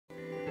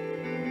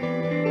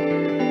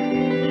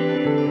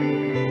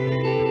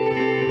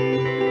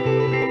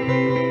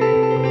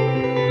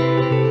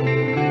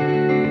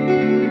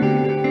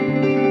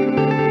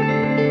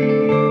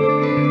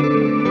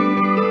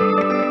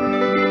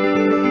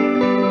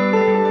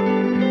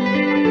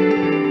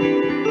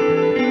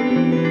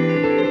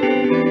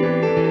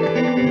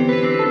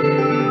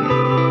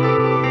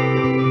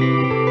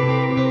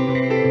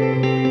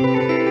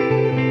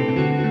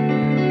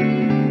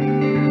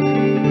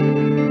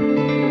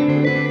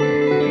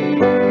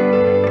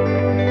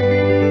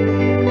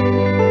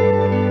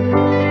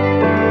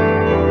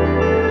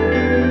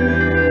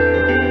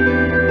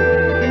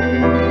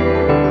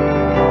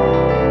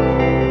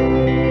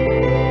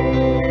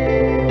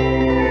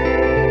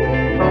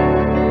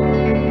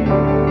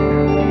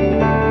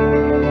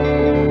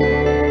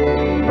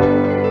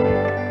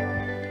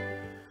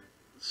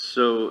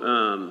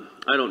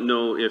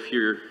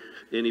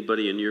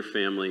anybody in your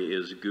family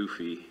is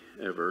goofy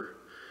ever,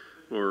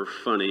 or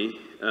funny,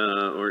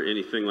 or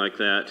anything like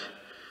that.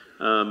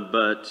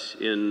 But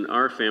in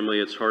our family,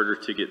 it's harder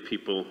to get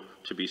people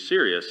to be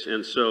serious.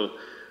 And so,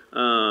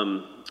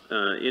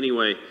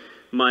 anyway,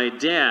 my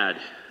dad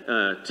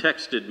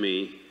texted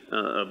me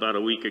about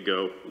a week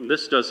ago.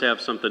 This does have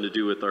something to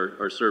do with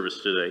our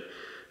service today.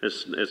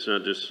 It's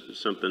not just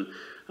something.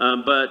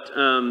 But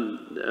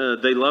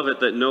they love it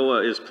that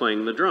Noah is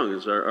playing the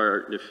drums.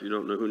 If you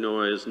don't know who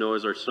Noah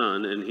is our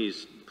son, and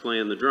he's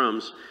playing the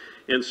drums.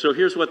 And so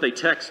here's what they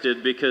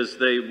texted, because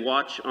they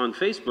watch on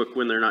Facebook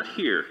when they're not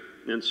here.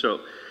 And so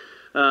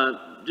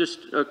just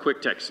a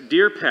quick text.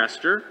 Dear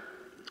Pastor,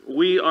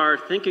 we are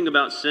thinking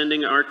about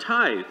sending our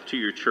tithe to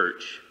your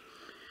church.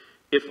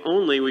 If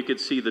only we could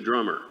see the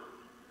drummer.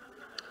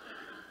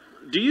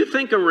 Do you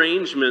think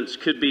arrangements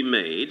could be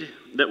made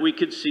that we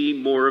could see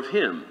more of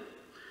him?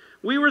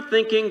 We were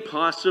thinking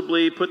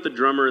possibly put the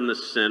drummer in the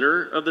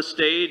center of the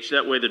stage.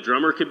 That way the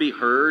drummer could be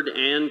heard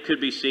and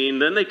could be seen.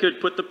 Then they could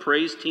put the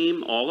praise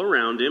team all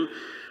around him.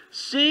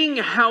 Seeing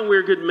how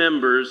we're good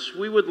members,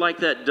 we would like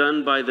that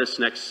done by this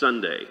next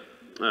Sunday.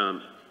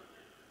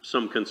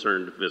 Some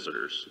concerned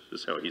visitors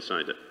is how he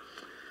signed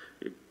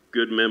it.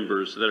 Good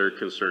members that are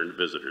concerned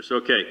visitors.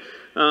 Okay,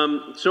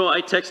 so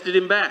I texted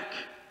him back.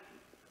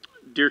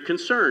 Dear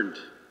Concerned,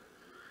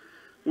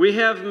 we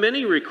have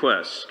many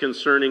requests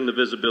concerning the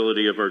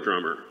visibility of our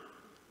drummer.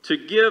 To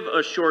give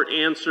a short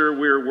answer,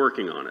 we're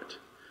working on it.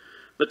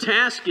 The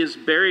task is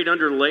buried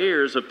under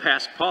layers of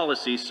past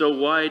policy so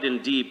wide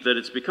and deep that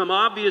it's become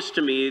obvious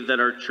to me that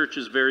our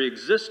church's very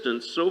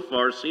existence so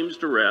far seems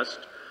to rest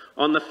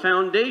on the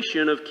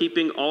foundation of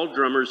keeping all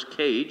drummers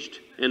caged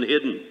and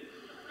hidden.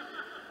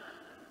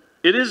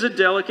 It is a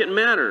delicate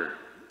matter.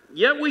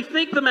 Yet we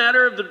think the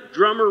matter of the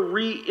drummer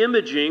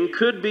re-imaging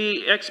could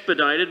be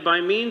expedited by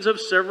means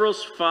of several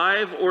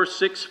 5- or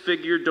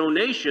 6-figure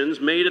donations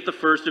made at the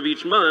first of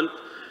each month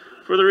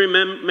for the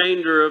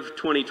remainder of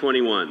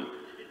 2021.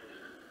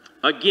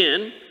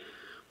 Again,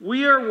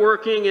 we are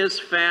working as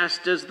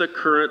fast as the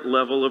current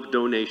level of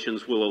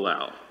donations will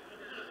allow.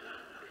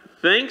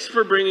 Thanks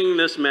for bringing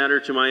this matter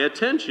to my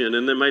attention.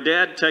 And then my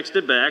dad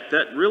texted back,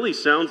 that really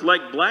sounds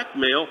like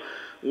blackmail.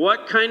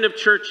 What kind of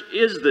church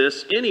is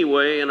this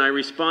anyway? And I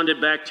responded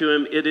back to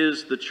him, it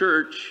is the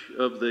church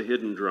of the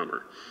hidden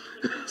drummer.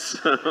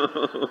 So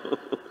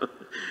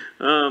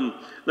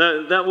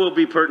that will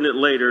be pertinent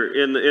later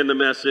in the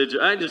message.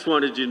 I just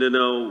wanted you to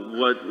know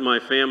what my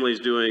family's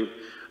doing.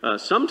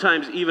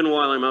 Sometimes even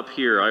while I'm up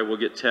here, I will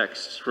get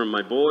texts from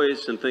my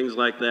boys and things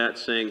like that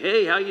saying,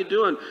 hey, how you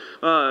doing?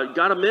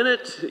 Got a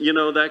minute? You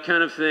know, that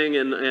kind of thing.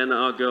 And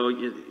I'll go,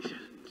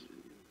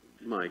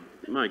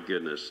 my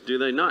goodness, do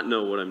they not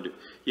know what I'm doing?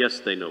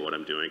 Yes, they know what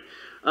I'm doing.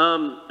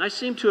 I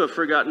seem to have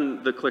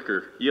forgotten the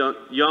clicker.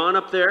 You on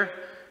up there?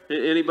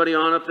 Anybody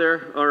on up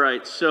there? All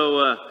right,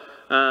 so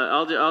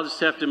I'll just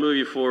have to move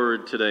you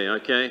forward today,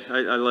 okay?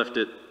 I left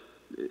it.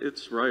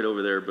 It's right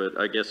over there, but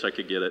I guess I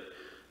could get it.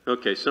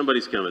 Okay,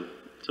 somebody's coming.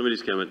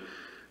 Somebody's coming.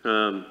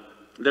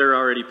 They're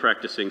already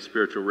practicing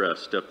spiritual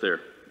rest up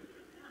there.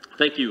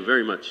 Thank you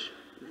very much.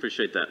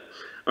 Appreciate that.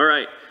 All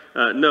right.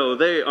 No,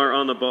 they are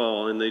on the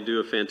ball, and they do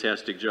a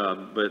fantastic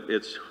job, but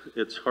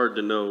it's hard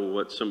to know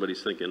what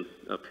somebody's thinking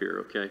up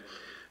here, okay?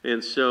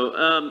 And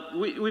so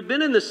we've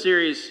been in this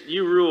series,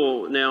 You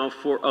Rule, now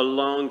for a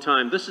long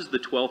time. This is the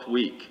 12th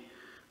week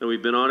that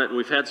we've been on it, and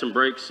we've had some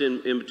breaks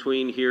in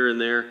between here and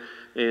there,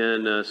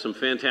 and some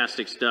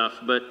fantastic stuff.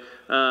 But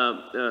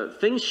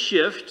things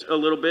shift a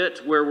little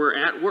bit where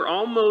we're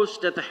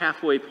almost at the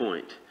halfway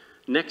point.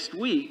 Next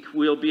week,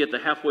 we'll be at the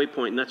halfway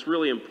point, and that's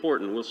really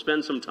important. We'll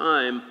spend some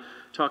time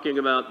talking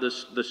about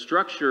the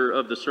structure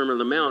of the Sermon on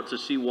the Mount to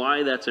see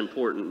why that's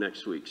important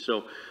next week.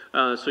 So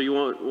you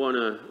won't want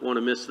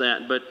to miss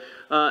that. But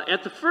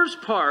at the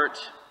first part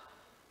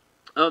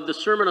of the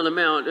Sermon on the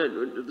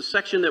Mount, the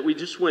section that we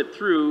just went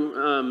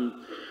through,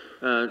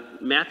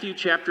 Matthew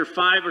chapter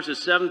 5,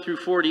 verses 7 through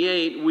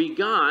 48, we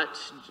got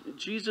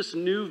Jesus'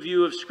 new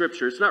view of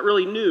Scripture. It's not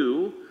really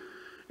new.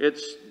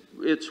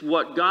 It's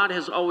what God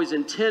has always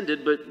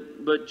intended,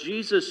 but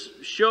Jesus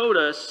showed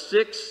us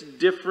 6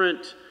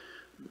 different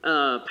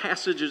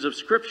passages of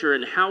Scripture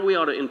and how we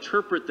ought to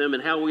interpret them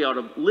and how we ought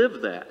to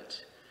live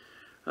that.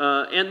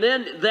 And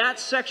then that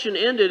section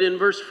ended in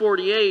verse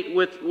 48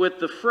 with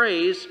the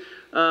phrase,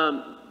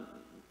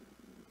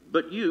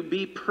 but you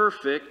be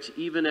perfect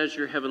even as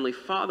your heavenly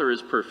Father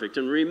is perfect.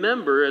 And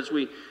remember, as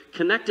we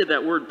connected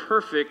that word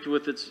perfect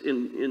with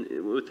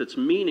its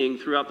meaning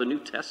throughout the New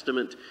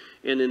Testament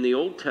and in the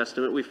Old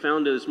Testament, we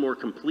found it as more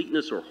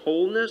completeness or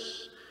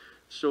wholeness.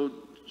 So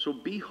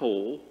be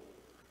whole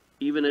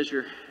even as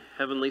your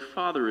Heavenly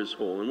Father is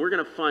whole. And we're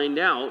going to find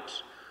out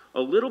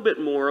a little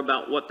bit more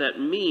about what that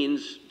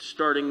means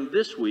starting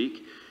this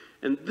week.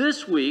 And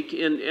this week,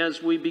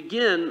 as we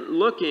begin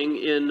looking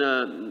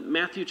in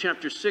Matthew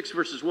chapter 6,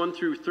 verses 1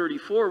 through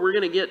 34, we're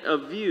going to get a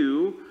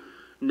view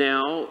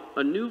now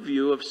a new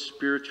view of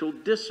spiritual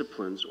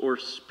disciplines or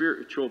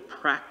spiritual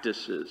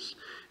practices.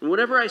 And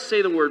whenever I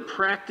say the word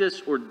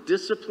practice or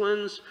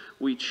disciplines,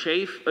 we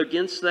chafe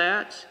against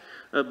that.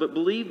 But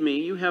believe me,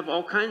 you have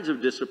all kinds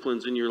of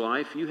disciplines in your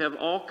life. You have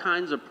all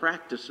kinds of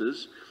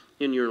practices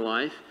in your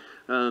life.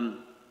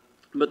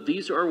 But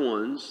these are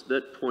ones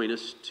that point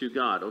us to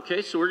God.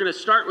 Okay, so we're going to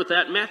start with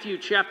that. Matthew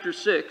chapter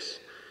 6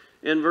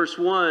 and verse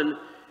 1.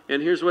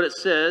 And here's what it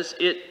says.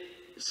 It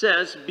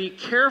says, "Be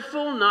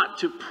careful not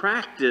to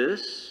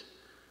practice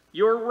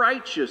your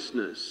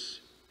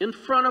righteousness in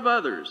front of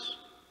others,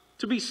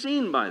 to be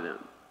seen by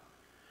them.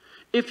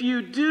 If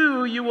you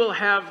do, you will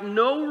have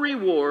no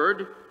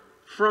reward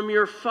from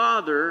your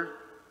Father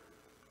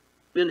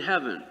in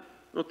heaven."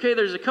 Okay,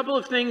 there's a couple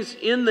of things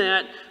in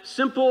that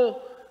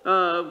simple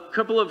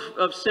couple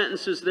of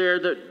sentences there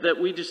that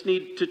we just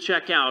need to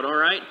check out, all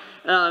right?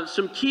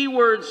 Some key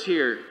words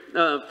here.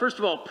 First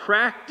of all,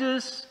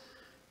 practice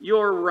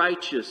your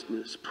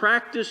righteousness.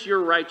 Practice your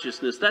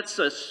righteousness. That's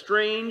a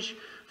strange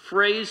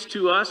phrase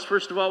to us.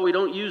 First of all, we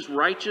don't use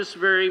righteous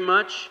very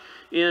much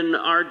in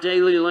our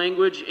daily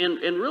language.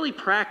 And really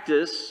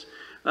practice,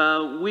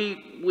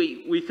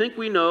 we think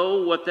we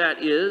know what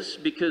that is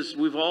because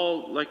we've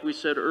all, like we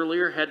said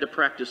earlier, had to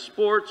practice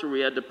sports, or we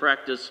had to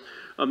practice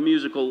a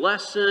musical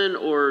lesson,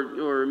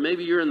 or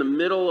maybe you're in the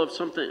middle of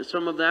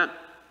some of that.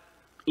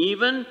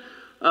 Even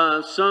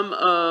some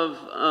of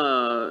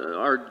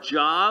our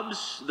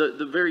jobs,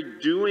 the very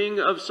doing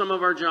of some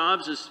of our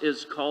jobs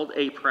is called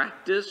a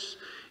practice.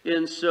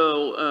 And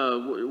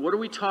so what are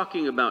we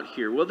talking about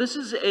here? Well, this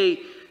is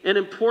an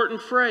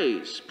important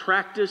phrase,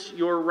 practice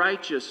your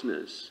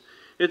righteousness.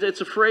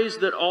 It's a phrase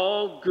that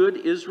all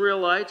good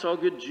Israelites, all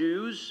good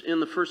Jews in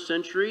the first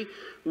century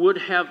would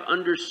have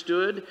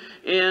understood.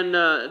 And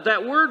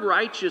that word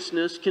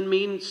righteousness can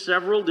mean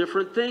several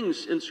different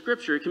things in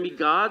Scripture. It can be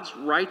God's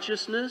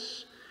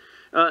righteousness.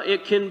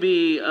 It can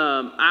be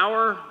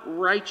our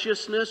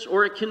righteousness,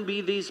 or it can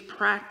be these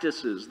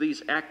practices,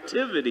 these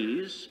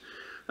activities.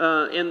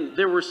 And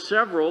there were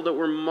several that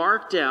were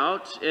marked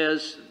out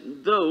as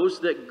those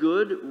that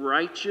good,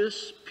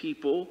 righteous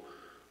people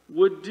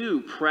would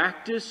do.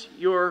 Practice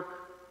your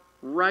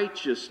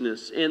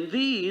righteousness. And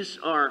these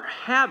are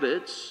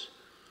habits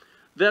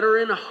that are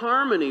in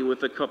harmony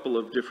with a couple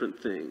of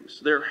different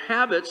things. They're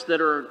habits that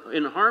are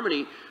in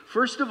harmony,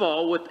 first of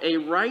all, with a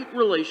right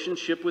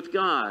relationship with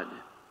God.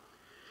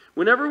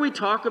 Whenever we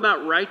talk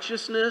about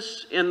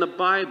righteousness in the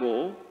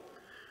Bible,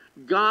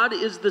 God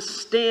is the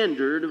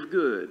standard of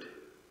good.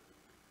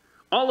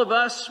 All of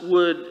us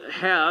would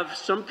have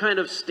some kind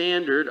of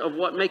standard of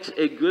what makes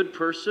a good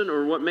person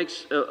or what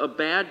makes a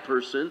bad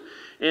person.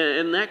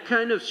 And that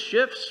kind of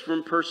shifts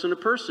from person to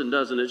person,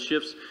 doesn't it? It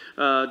shifts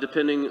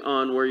depending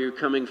on where you're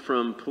coming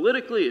from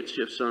politically. It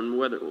shifts on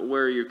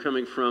where you're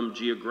coming from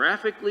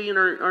geographically in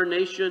our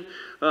nation.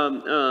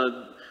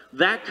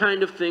 That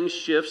kind of thing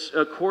shifts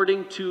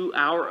according to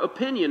our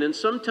opinion. And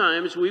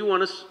sometimes we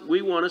want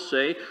to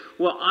say,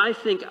 well, I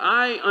think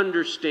I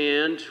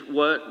understand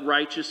what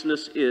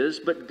righteousness is,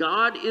 but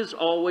God is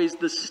always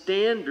the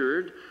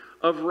standard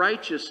of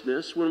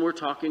righteousness when we're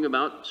talking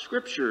about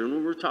Scripture and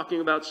when we're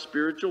talking about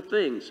spiritual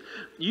things.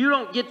 You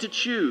don't get to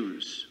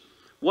choose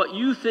what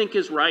you think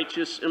is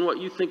righteous and what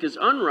you think is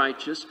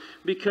unrighteous,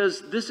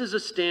 because this is a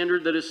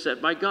standard that is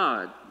set by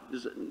God.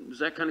 Is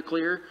that kind of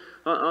clear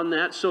on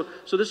that? So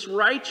this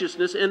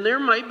righteousness, and there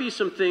might be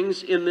some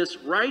things in this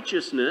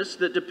righteousness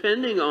that,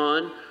 depending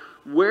on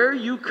where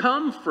you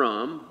come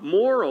from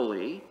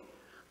morally,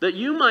 that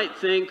you might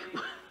think,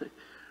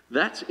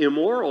 that's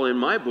immoral in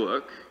my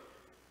book,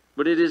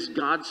 but it is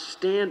God's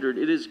standard.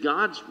 It is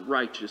God's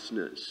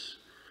righteousness.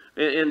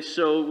 And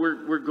so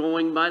we're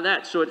going by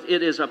that. So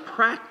it is a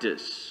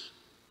practice,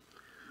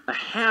 a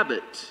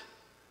habit,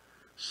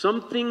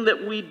 something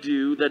that we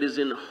do that is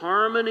in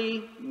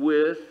harmony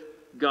with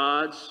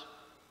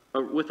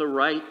with a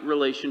right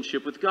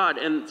relationship with God.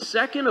 And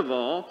second of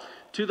all,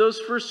 to those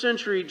first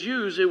century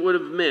Jews, it would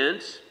have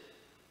meant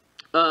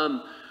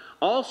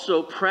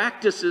also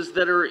practices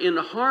that are in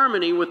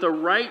harmony with a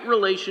right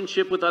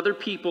relationship with other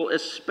people,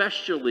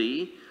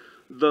 especially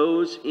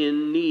those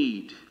in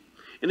need.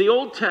 In the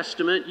Old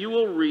Testament, you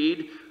will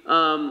read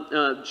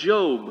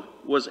Job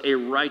was a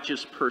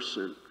righteous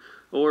person,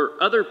 or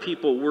other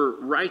people were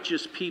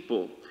righteous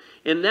people.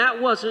 And that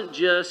wasn't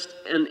just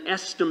an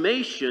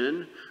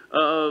estimation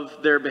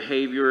of their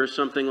behavior or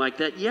something like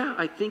that. Yeah,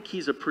 I think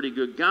he's a pretty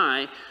good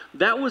guy.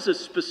 That was a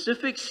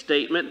specific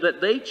statement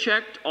that they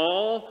checked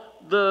all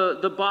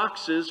the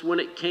boxes when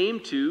it came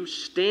to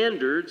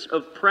standards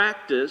of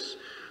practice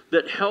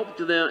that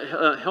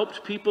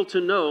helped people to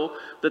know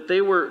that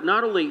they were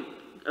not only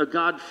a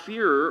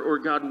God-fearer or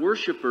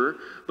God-worshiper,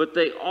 but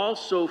they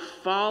also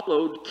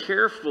followed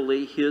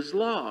carefully his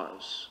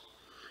laws.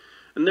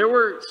 And there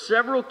were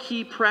several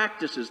key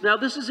practices. Now,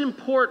 this is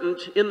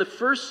important in the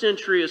first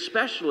century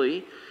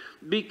especially,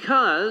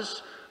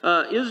 because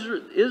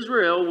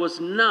Israel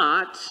was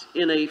not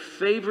in a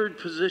favored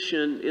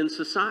position in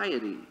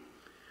society.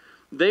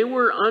 They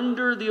were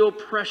under the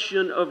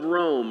oppression of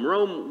Rome.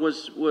 Rome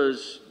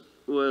was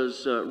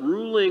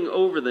ruling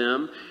over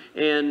them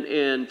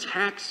and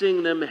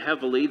taxing them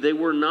heavily. They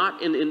were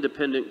not an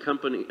independent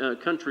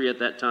country at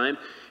that time.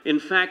 In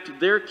fact,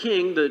 their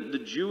king,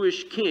 the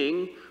Jewish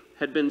king,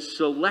 had been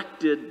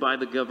selected by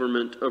the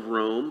government of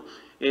Rome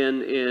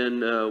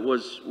and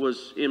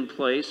was in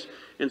place.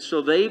 And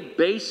so they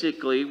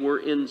basically were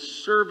in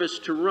service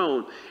to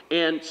Rome.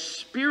 And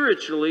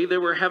spiritually, they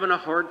were having a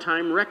hard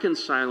time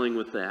reconciling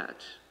with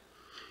that.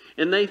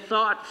 And they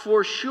thought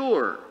for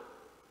sure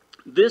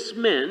this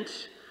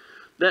meant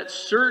that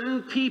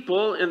certain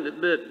people, and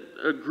that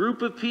a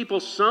group of people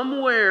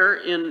somewhere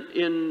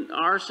in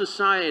our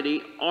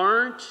society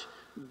aren't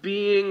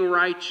being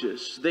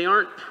righteous. They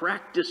aren't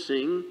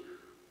practicing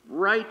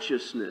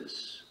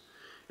righteousness.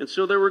 And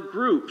so there were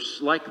groups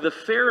like the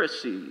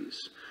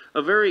Pharisees,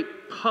 a very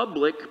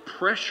public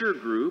pressure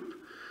group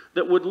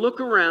that would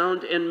look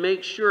around and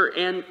make sure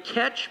and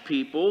catch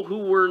people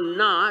who were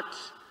not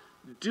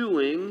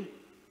doing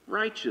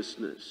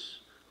righteousness,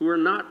 who are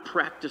not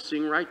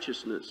practicing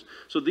righteousness.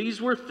 So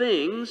these were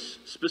things,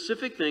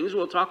 specific things.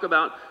 We'll talk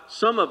about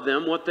some of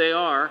them, what they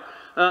are.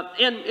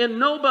 And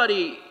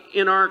nobody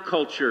in our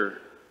culture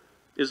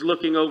is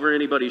looking over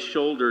anybody's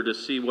shoulder to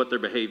see what their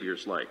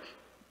behavior's like,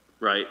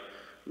 right?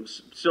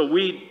 So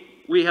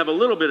we have a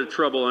little bit of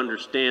trouble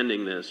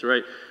understanding this,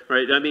 right?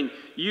 Right? I mean,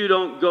 you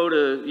don't go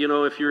to,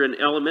 if you're in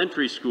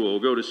elementary school,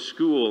 go to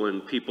school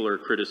and people are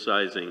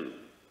criticizing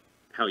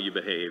how you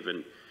behave,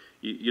 and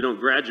you don't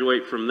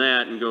graduate from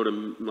that and go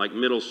to like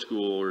middle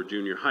school or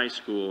junior high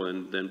school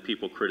and then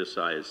people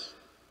criticize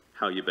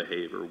how you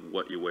behave or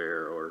what you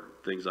wear or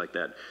things like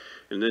that.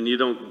 And then you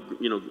don't,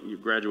 you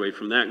graduate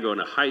from that and go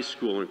into high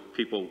school and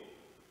people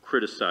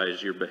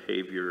criticize your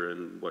behavior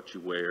and what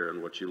you wear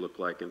and what you look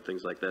like and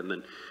things like that. And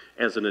then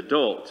as an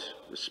adult,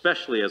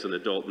 especially as an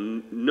adult,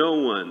 no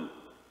one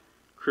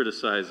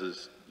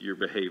criticizes your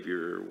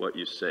behavior or what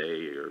you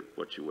say or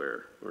what you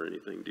wear or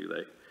anything, do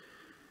they?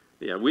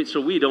 Yeah, so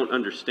we don't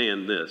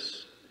understand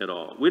this at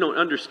all. We don't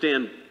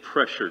understand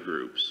pressure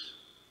groups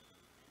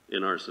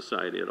in our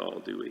society at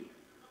all, do we?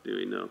 Do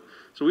we know?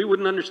 So we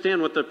wouldn't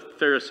understand what the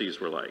Pharisees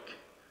were like.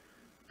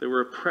 They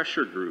were a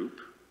pressure group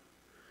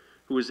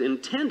who was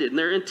intended, and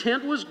their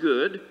intent was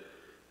good,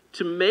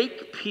 to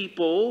make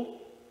people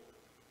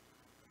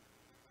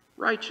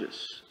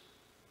righteous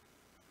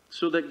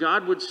so that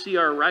God would see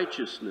our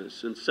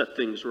righteousness and set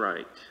things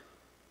right.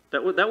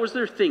 That was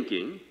their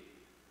thinking.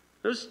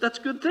 That's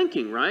good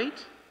thinking,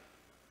 right?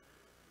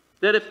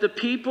 That if the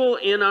people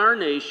in our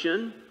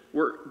nation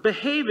were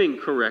behaving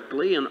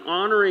correctly and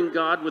honoring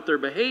God with their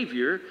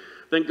behavior,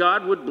 then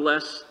God would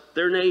bless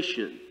their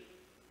nation.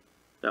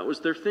 That was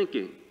their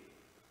thinking.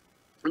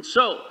 And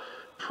so,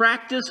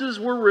 practices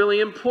were really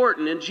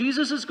important. And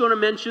Jesus is going to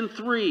mention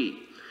 3.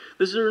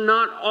 These are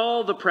not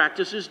all the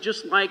practices,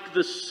 just like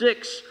the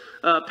 6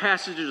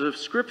 passages of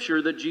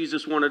Scripture that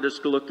Jesus wanted us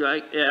to look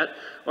at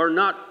are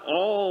not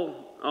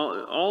all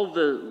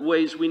the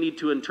ways we need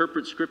to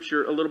interpret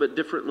Scripture a little bit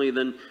differently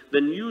than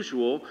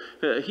usual.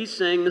 He's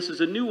saying this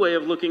is a new way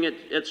of looking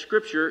at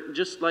Scripture,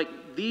 just like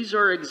these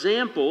are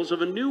examples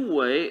of a new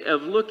way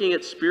of looking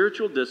at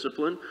spiritual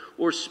discipline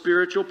or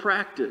spiritual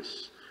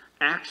practice,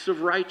 acts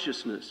of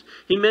righteousness.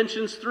 He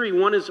mentions 3.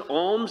 One is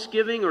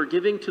almsgiving or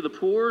giving to the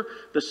poor.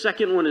 The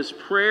second one is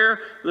prayer.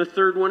 And the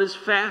third one is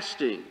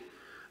fasting.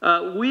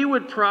 We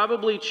would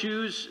probably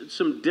choose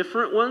some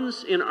different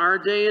ones in our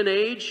day and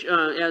age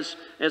as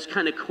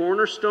kind of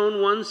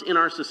cornerstone ones in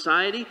our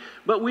society,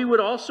 but we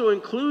would also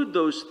include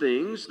those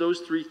things,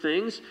 those 3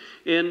 things,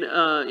 in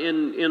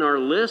our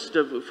list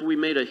of, if we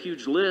made a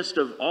huge list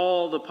of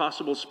all the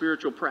possible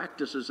spiritual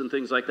practices and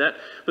things like that.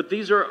 But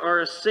these are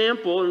a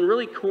sample and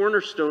really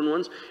cornerstone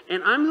ones,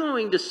 and I'm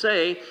going to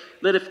say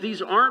that if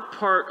these aren't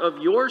part of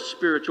your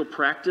spiritual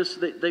practice,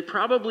 they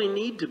probably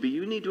need to be.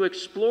 You need to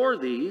explore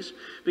these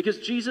because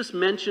Jesus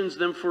mentions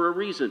them for a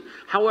reason.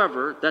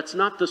 However, that's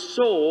not the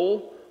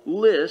sole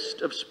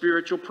list of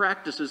spiritual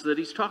practices that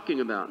he's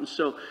talking about. And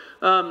so,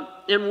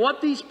 and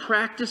what these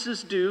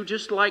practices do,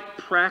 just like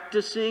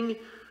practicing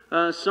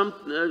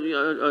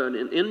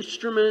an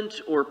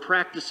instrument or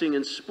practicing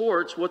in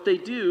sports, what they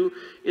do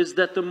is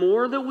that the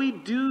more that we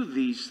do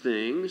these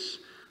things,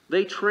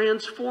 they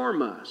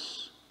transform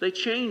us. They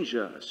change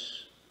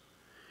us.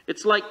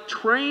 It's like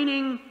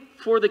training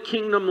for the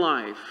kingdom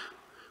life.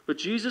 But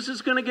Jesus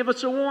is going to give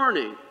us a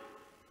warning.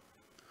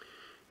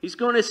 He's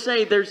going to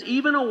say there's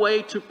even a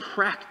way to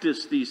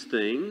practice these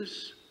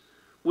things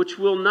which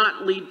will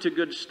not lead to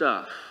good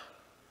stuff.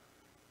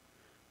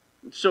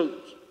 So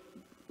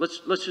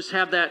let's just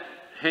have that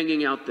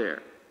hanging out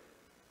there.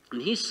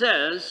 And he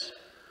says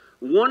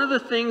one of the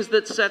things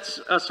that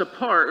sets us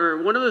apart,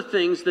 or one of the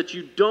things that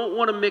you don't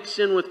want to mix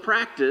in with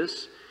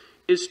practice,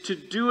 is to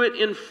do it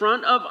in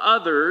front of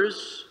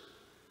others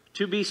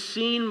to be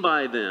seen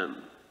by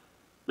them.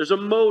 There's a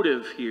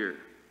motive here.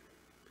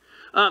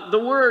 The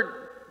word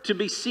to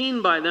be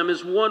seen by them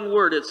is one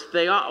word. It's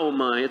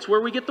theaomai. It's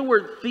where we get the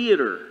word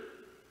theater.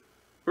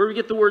 Where we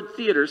get the word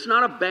theater. It's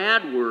not a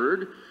bad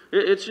word.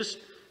 It's just.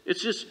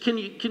 Can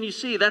you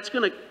see that's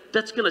going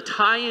to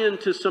tie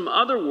into some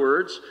other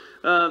words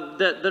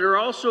that are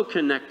also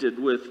connected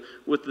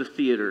with the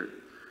theater.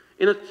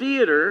 In a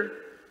theater,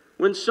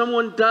 when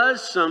someone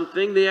does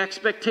something, the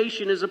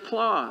expectation is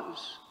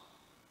applause.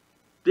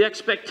 The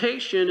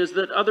expectation is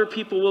that other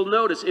people will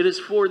notice. It is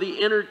for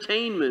the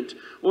entertainment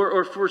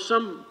or for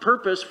some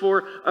purpose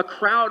for a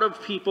crowd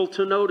of people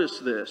to notice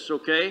this,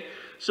 okay?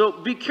 So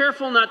be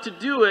careful not to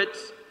do it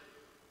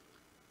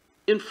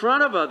in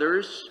front of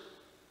others,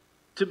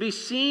 to be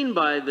seen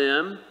by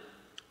them,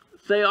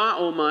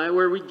 theaomai,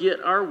 where we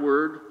get our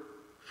word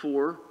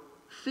for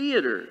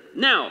theater.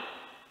 Now,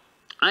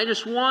 I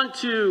just want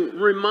to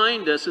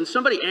remind us, and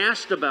somebody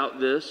asked about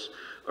this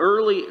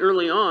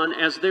early on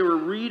as they were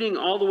reading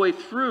all the way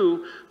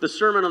through the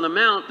Sermon on the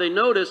Mount. They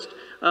noticed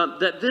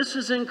that this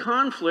is in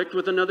conflict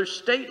with another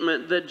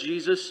statement that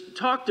Jesus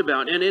talked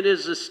about, and it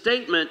is a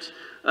statement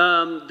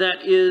that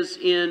is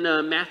in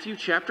Matthew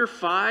chapter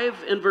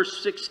 5 and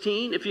verse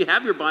 16. If you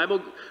have your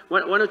Bible, why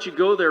don't you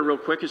go there real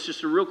quick? It's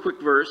just a real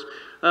quick verse,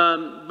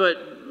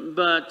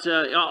 but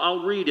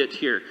I'll read it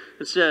here.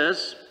 It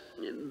says,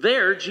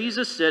 there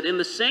Jesus said, "In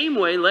the same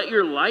way, let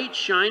your light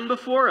shine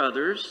before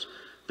others,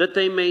 that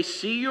they may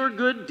see your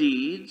good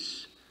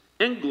deeds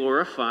and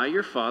glorify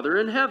your Father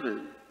in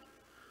heaven."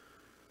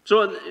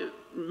 So in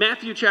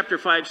Matthew chapter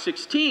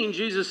 5:16,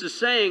 Jesus is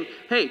saying,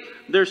 hey,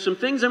 there's some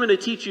things I'm going to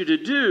teach you to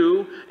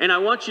do, and I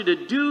want you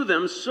to do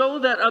them so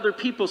that other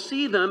people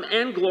see them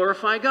and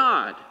glorify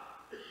God.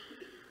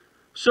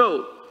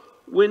 So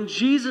when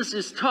Jesus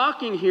is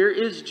talking here,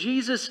 is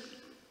Jesus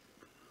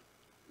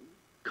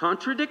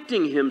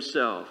contradicting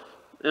himself?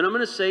 And I'm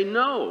going to say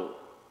no.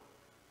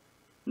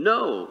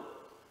 No.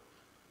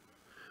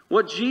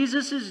 What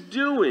Jesus is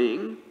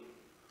doing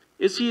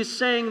is he is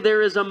saying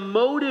there is a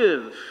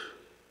motive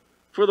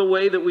for the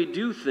way that we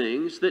do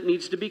things that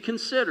needs to be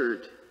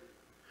considered.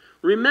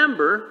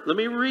 Remember, let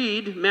me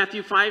read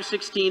Matthew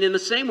 5:16. In the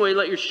same way,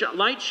 let your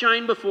light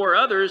shine before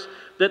others,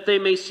 that they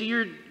may see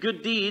your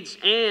good deeds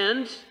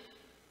and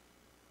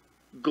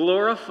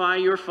glorify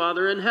your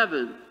Father in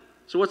heaven.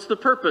 So what's the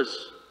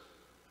purpose?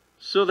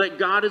 So that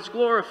God is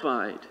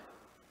glorified.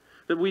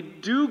 That we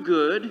do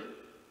good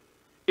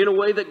in a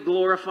way that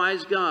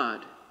glorifies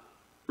God.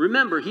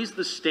 Remember, he's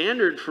the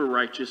standard for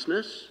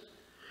righteousness.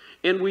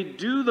 And we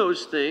do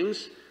those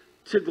things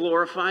to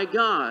glorify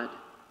God.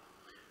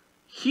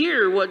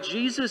 Here, what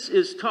Jesus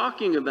is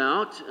talking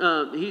about,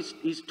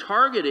 he's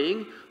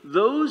targeting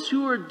those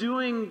who are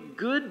doing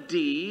good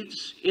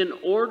deeds in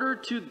order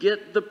to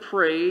get the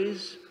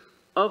praise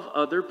of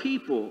other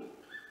people.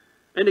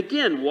 And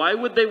again, why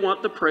would they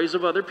want the praise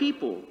of other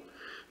people?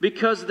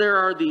 Because there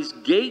are these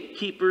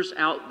gatekeepers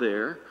out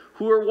there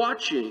who are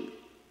watching,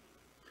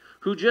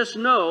 who just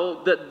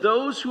know that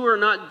those who are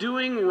not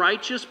doing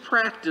righteous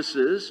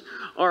practices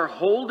are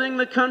holding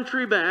the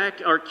country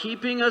back, are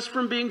keeping us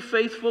from being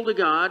faithful to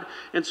God,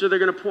 and so they're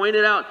going to point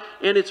it out.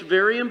 And it's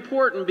very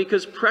important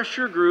because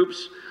pressure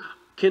groups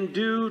can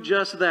do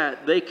just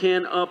that. They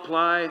can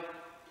apply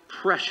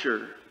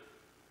pressure.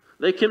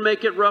 They can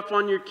make it rough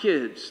on your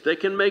kids. They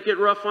can make it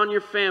rough on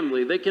your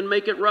family. They can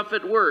make it rough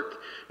at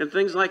work and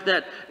things like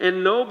that.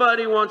 And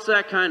nobody wants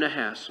that kind of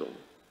hassle.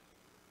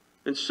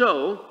 And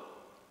so,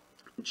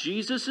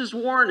 Jesus is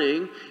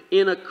warning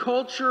in a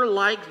culture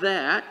like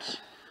that,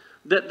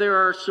 that there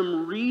are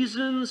some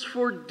reasons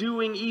for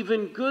doing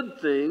even good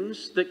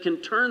things that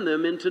can turn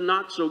them into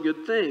not so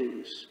good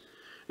things.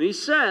 And he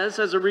says,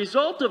 as a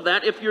result of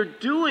that, if you're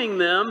doing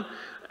them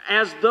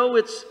as though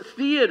it's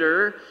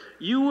theater,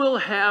 you will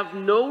have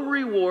no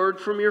reward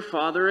from your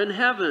Father in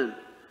heaven.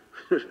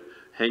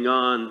 Hang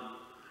on.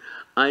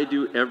 I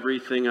do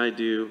everything I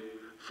do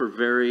for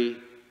very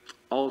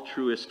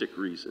altruistic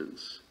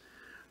reasons.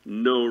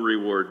 No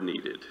reward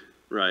needed,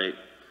 right?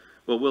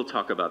 Well, we'll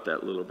talk about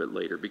that a little bit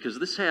later because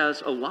this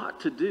has a lot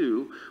to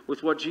do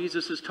with what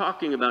Jesus is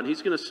talking about.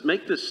 He's going to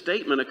make this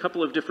statement a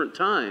couple of different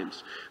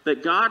times,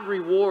 that God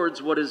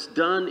rewards what is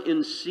done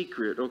in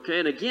secret, okay?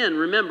 And again,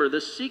 remember,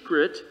 the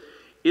secret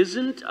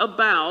isn't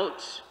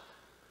about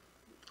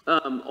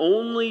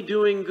only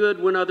doing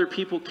good when other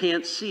people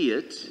can't see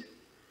it.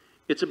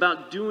 It's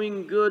about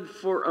doing good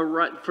for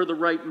the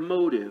right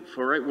motive,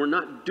 all right? We're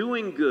not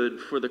doing good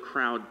for the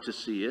crowd to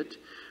see it.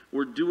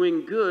 We're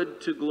doing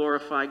good to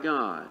glorify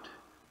God,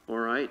 all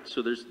right?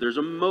 So there's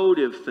a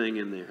motive thing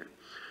in there.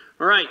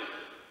 All right,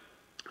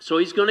 so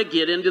he's going to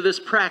get into this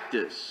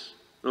practice,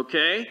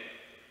 okay?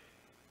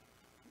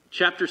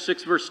 Chapter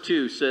 6, verse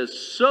 2 says,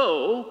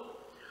 "So,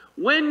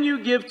 when you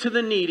give to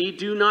the needy,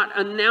 do not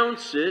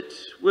announce it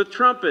with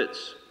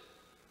trumpets."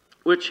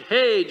 Which,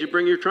 hey, did you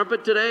bring your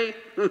trumpet today?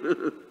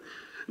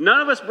 None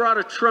of us brought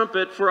a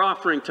trumpet for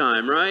offering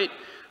time, right?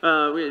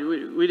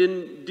 We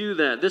didn't do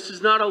that. This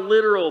is not a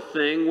literal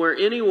thing where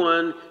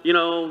anyone,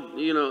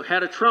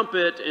 had a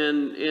trumpet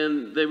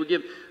and they would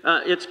give.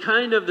 It's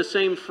kind of the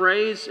same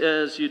phrase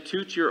as you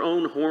toot your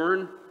own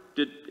horn.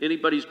 Did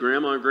anybody's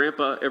grandma or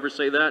grandpa ever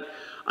say that?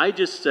 I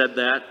just said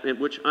that,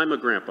 which I'm a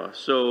grandpa,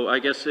 so I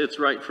guess it's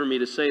right for me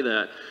to say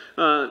that.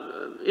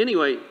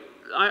 Anyway,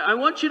 I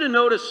want you to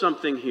notice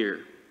something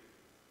here.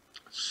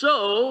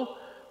 So,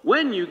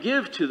 when you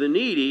give to the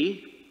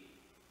needy,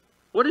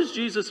 What is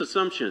Jesus'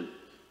 assumption?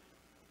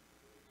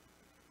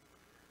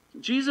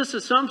 Jesus'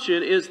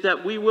 assumption is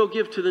that we will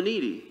give to the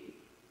needy.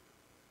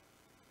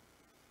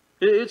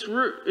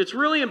 It's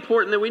really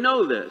important that we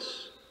know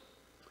this.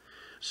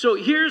 So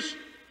here's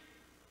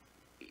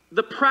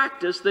the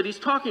practice that he's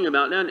talking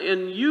about.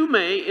 And you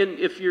may, and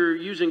if you're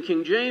using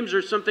King James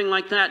or something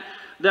like that,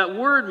 that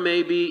word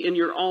may be in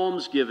your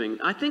almsgiving.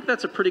 I think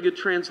that's a pretty good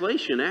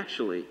translation,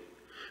 actually.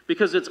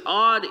 Because it's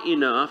odd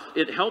enough,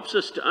 it helps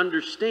us to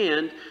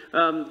understand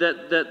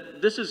that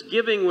this is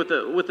giving with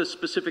a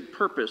specific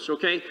purpose,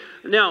 okay?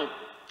 Now,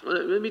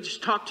 let me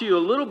just talk to you a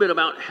little bit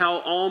about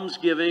how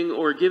almsgiving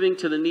or giving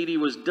to the needy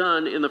was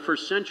done in the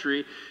first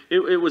century.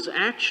 It was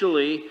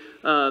actually,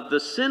 the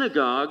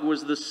synagogue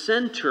was the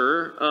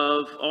center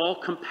of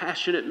all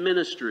compassionate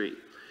ministry.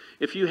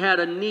 If you had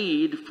a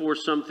need for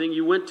something,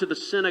 you went to the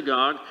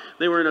synagogue.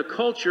 They were in a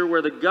culture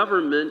where the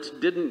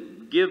government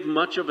didn't give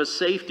much of a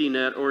safety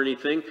net or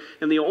anything,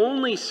 and the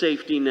only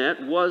safety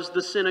net was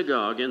the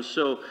synagogue. And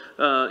so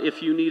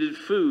if you needed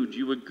food,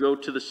 you would go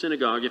to the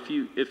synagogue.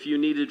 If you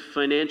needed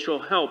financial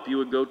help, you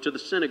would go to the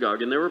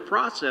synagogue. And there were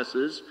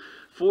processes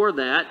for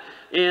that.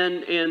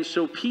 And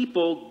so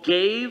people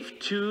gave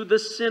to the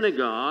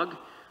synagogue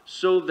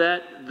so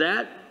that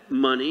that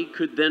money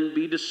could then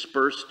be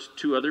dispersed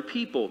to other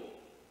people.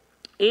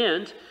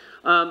 And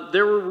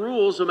there were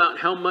rules about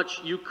how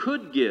much you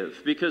could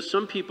give, because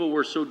some people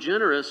were so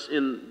generous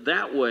in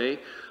that way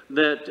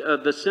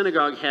that the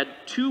synagogue had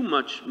too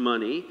much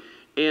money,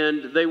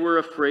 and they were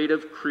afraid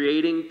of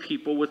creating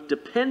people with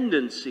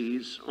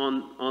dependencies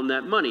on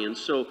that money. And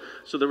so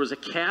there was a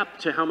cap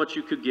to how much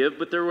you could give,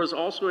 but there was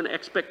also an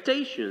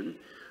expectation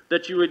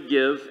that you would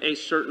give a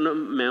certain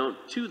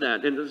amount to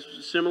that. And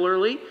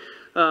similarly,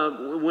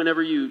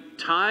 whenever you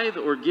tithe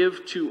or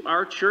give to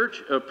our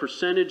church, a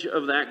percentage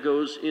of that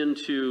goes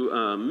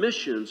into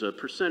missions, a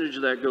percentage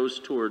of that goes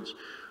towards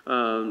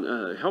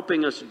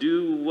helping us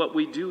do what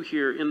we do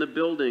here in the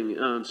building.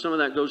 Some of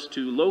that goes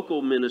to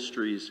local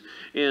ministries,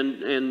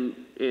 and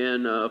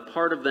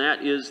part of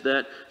that is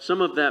that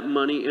some of that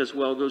money as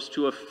well goes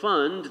to a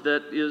fund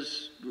that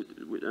is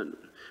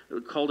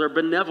called our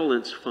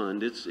benevolence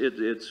fund.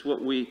 It's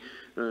what we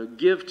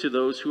give to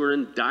those who are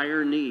in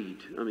dire need.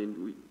 I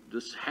mean,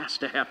 this has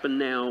to happen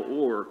now,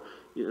 or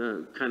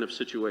kind of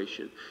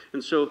situation.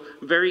 And so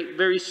very,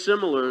 very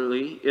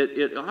similarly,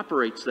 it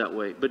operates that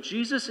way. But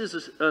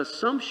Jesus'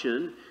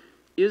 assumption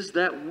is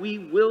that we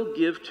will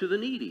give to the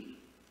needy.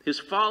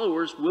 His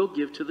followers will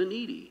give to the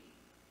needy.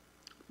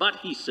 But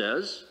he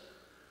says,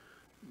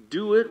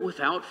 do it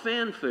without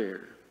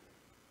fanfare.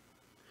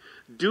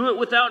 Do it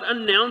without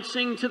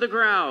announcing to the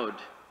crowd.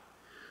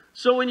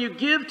 So when you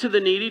give to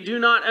the needy, do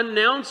not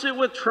announce it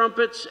with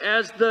trumpets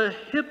as the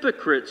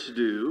hypocrites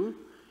do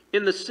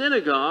in the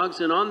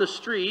synagogues and on the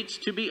streets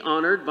to be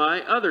honored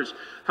by others.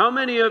 How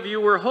many of you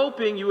were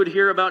hoping you would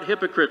hear about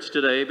hypocrites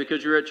today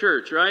because you're at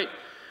church, right?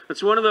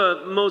 That's one of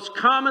the most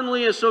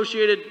commonly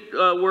associated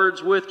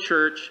words with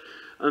church,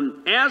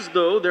 as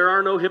though there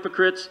are no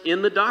hypocrites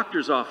in the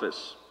doctor's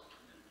office.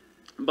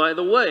 By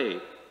the way,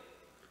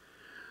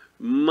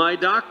 my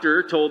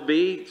doctor told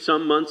me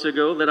some months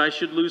ago that I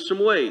should lose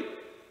some weight.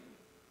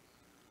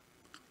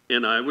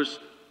 And I was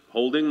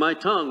holding my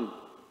tongue,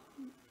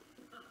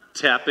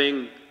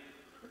 tapping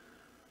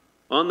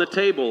on the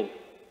table,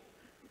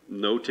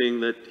 noting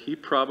that he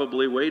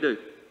probably weighed a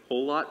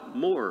whole lot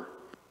more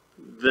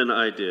than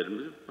I did.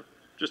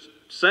 Just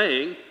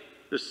saying.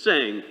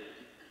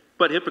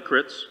 But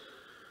hypocrites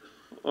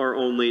are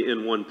only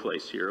in one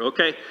place here,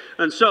 okay?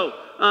 And so,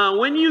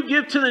 when you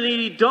give to the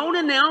needy, don't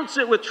announce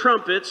it with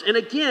trumpets. And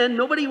again,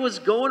 nobody was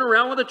going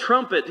around with a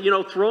trumpet,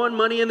 throwing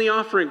money in the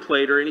offering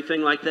plate or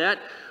anything like that.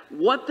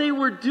 What they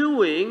were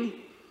doing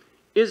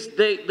is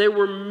they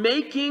were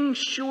making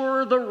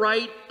sure the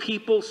right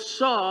people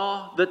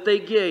saw that they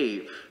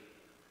gave.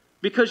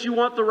 Because you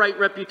want the right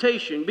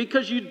reputation.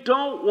 Because you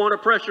don't want a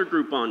pressure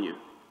group on you.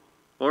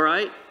 All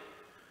right?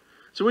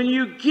 So when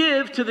you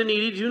give to the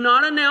needy, do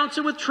not announce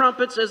it with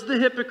trumpets as the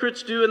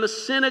hypocrites do in the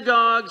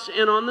synagogues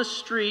and on the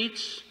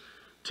streets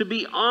to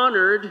be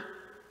honored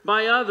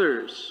by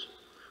others.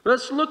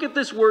 Let's look at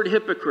this word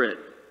hypocrite.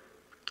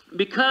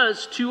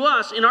 Because to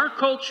us, in our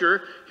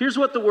culture, here's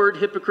what the word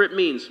hypocrite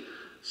means.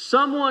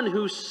 Someone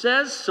who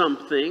says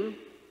something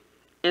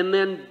and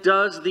then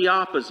does the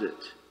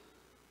opposite.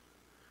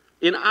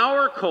 In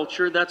our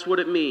culture, that's what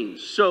it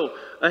means. So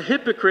a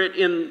hypocrite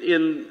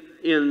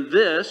in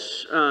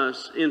this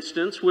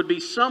instance would be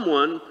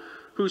someone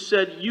who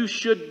said, you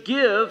should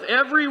give,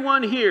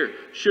 everyone here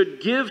should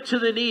give to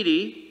the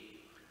needy,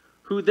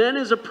 who then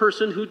is a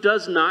person who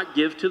does not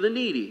give to the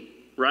needy.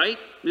 Right?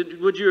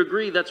 Would you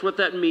agree that's what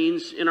that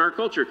means in our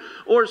culture?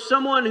 Or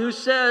someone who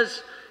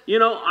says,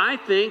 I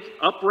think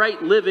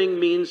upright living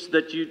means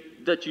that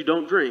you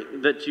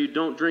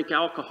don't drink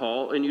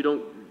alcohol and you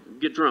don't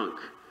get drunk.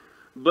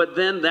 But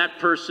then that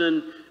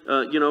person,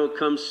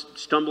 comes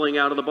stumbling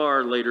out of the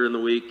bar later in the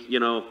week,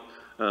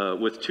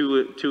 with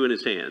two in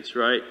his hands,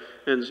 right?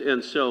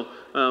 And so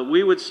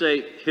we would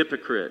say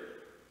hypocrite.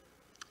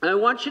 I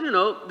want you to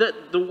know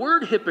that the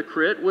word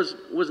hypocrite was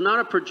not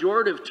a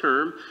pejorative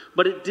term,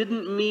 but it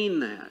didn't mean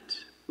that.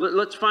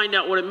 Let's find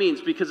out what it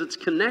means, because it's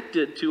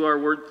connected to our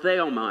word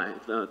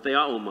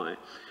theomai.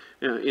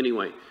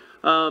 Anyway,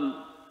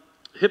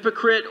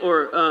 hypocrite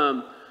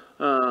or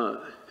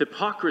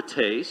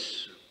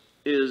Hippocrates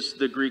is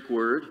the Greek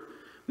word,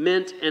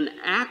 meant an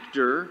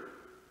actor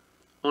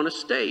on a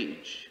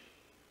stage.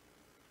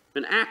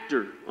 An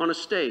actor on a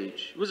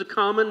stage. It was a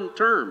common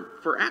term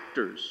for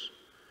actors.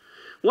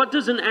 What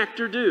does an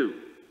actor do?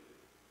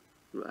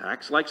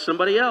 Acts like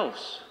somebody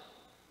else.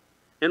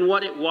 And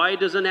why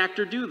does an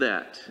actor do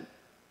that?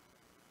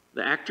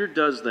 The actor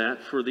does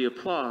that for the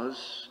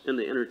applause and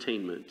the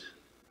entertainment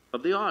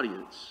of the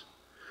audience.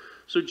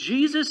 So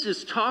Jesus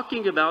is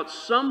talking about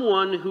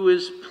someone who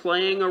is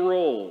playing a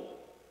role.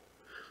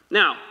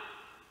 Now,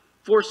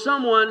 for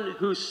someone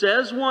who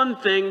says one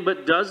thing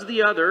but does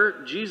the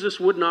other, Jesus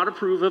would not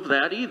approve of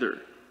that either.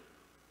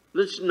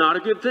 That's not a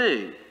good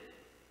thing.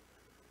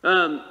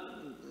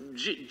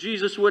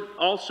 Jesus would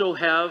also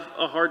have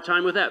a hard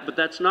time with that, but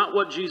that's not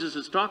what Jesus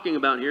is talking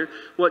about here.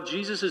 What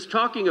Jesus is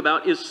talking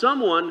about is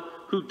someone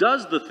who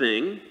does the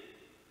thing,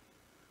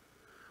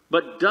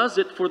 but does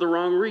it for the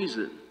wrong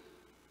reason.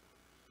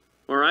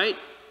 All right?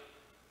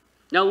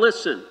 Now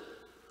listen.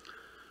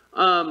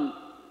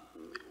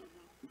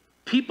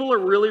 People are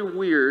really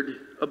weird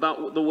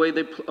about the way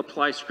they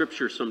apply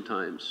Scripture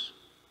sometimes.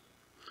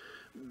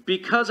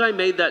 Because I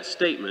made that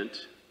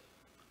statement,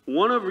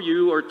 one of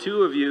you or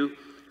two of you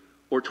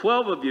or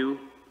 12 of you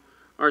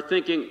are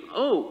thinking,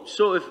 oh,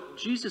 so if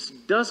Jesus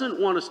doesn't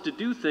want us to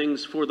do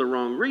things for the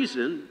wrong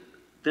reason,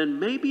 then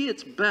maybe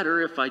it's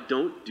better if I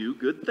don't do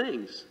good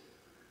things.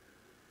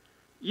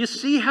 You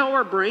see how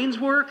our brains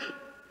work?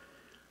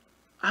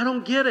 I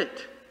don't get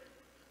it.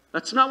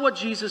 That's not what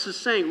Jesus is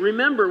saying.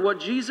 Remember, what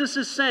Jesus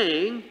is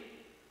saying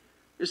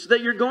is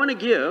that you're going to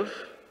give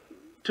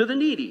to the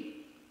needy.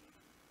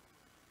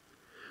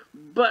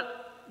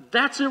 But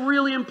that's a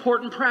really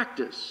important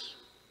practice.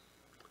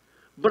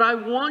 But I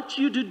want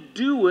you to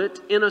do it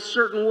in a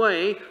certain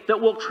way that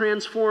will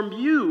transform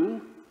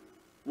you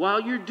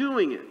while you're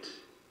doing it.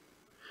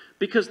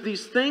 Because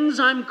these things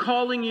I'm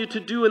calling you to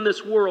do in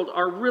this world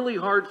are really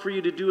hard for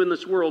you to do in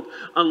this world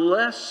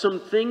unless some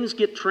things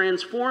get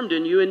transformed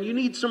in you, and you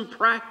need some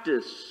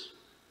practice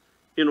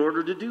in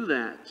order to do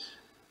that.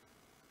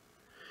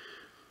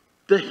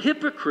 The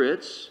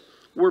hypocrites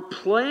were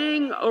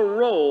playing a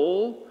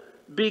role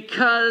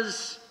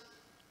because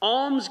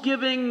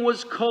almsgiving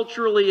was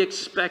culturally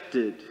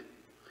expected,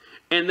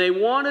 and they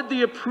wanted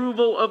the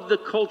approval of the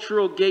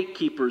cultural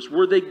gatekeepers.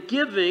 Were they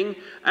giving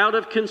out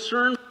of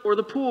concern for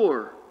the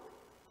poor?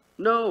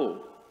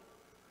 No.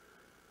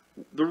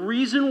 The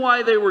reason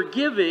why they were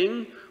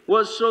giving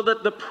was so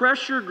that the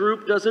pressure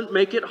group doesn't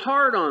make it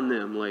hard on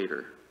them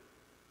later.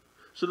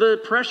 So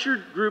the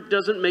pressure group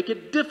doesn't make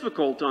it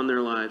difficult on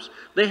their lives.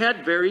 They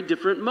had very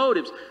different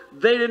motives.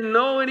 They didn't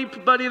know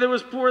anybody that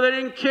was poor. They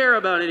didn't care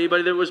about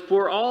anybody that was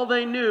poor. All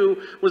they knew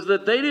was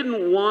that they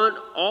didn't want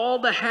all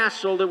the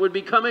hassle that would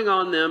be coming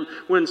on them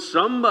when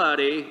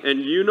somebody, and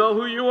you know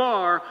who you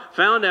are,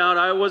 found out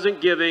I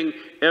wasn't giving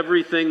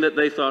everything that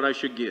they thought I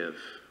should give.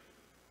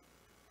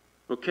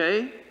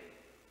 Okay?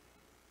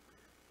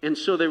 And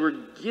so they were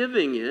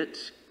giving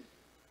it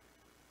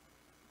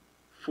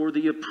for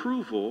the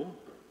approval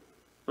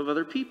of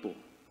other people.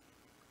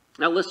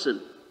 Now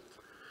listen,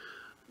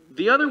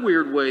 the other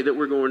weird way that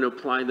we're going to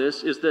apply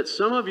this is that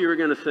some of you are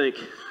going to think,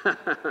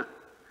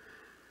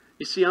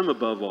 you see, I'm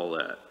above all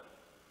that.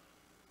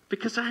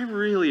 Because I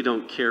really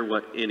don't care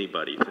what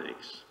anybody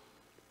thinks.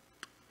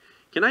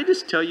 Can I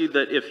just tell you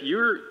that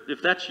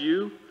if that's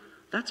you,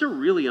 that's a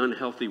really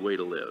unhealthy way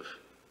to live.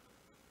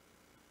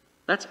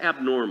 That's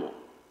abnormal.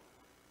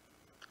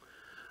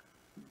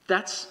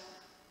 That's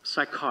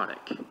psychotic.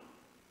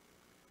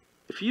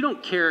 If you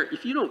don't care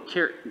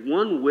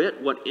one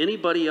whit what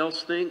anybody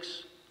else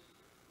thinks,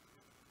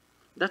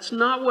 that's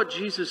not what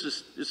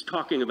Jesus is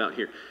talking about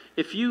here.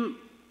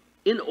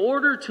 In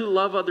order to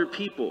love other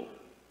people,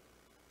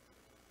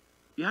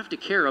 you have to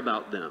care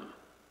about them.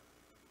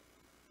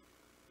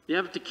 You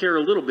have to care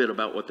a little bit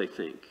about what they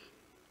think.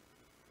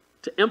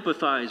 To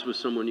empathize with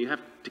someone, you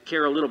have to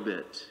care a little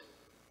bit.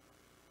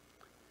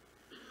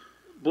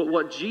 But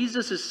what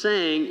Jesus is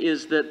saying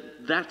is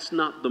that that's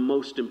not the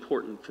most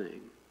important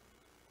thing.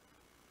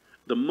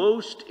 The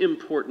most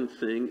important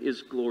thing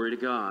is glory to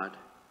God.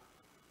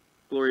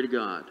 Glory to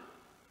God.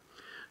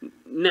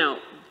 Now,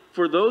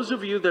 for those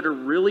of you that are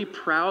really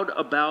proud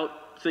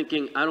about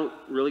thinking, I don't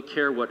really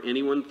care what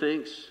anyone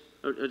thinks,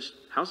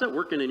 how's that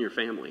working in your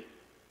family?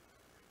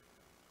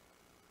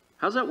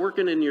 How's that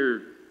working in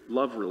your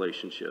love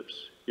relationships,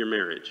 your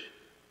marriage?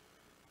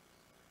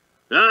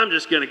 I'm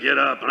just going to get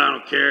up and I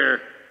don't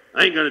care.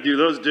 I ain't going to do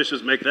those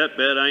dishes, make that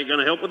bed. I ain't going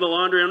to help with the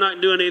laundry. I'm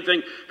not doing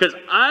anything because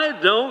I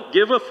don't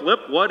give a flip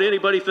what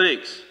anybody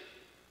thinks.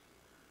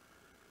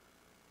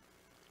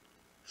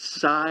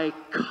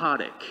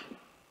 Psychotic.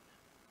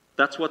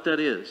 That's what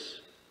that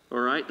is. All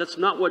right? That's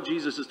not what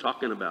Jesus is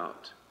talking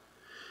about.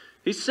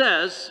 He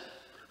says,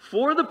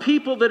 For the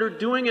people that are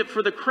doing it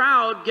for the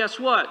crowd, guess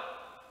what?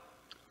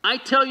 I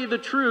tell you the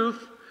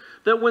truth,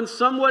 that when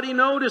somebody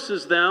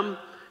notices them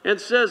and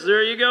says,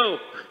 there you go,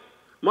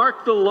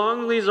 mark the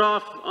Longleys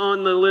off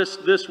on the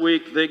list this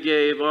week they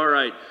gave, all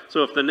right.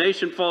 So if the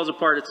nation falls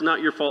apart, it's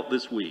not your fault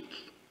this week,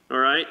 all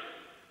right?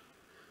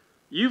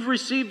 You've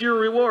received your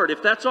reward,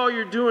 if that's all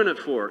you're doing it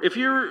for. If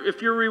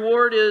your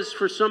reward is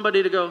for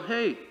somebody to go,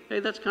 hey,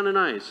 that's kind of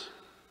nice,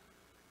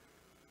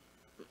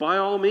 by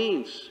all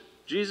means.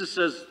 Jesus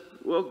says,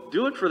 well,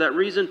 do it for that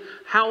reason.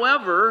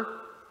 However,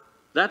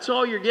 that's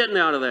all you're getting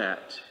out of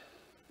that.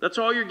 That's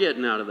all you're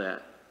getting out of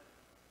that.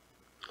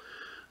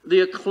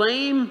 The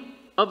acclaim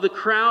of the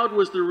crowd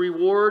was the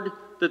reward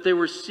that they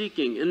were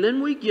seeking. And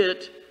then we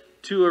get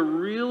to a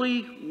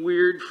really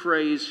weird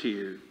phrase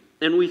here.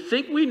 And we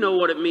think we know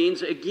what it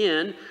means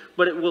again,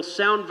 but it will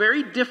sound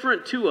very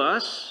different to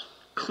us,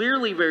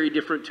 clearly very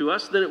different to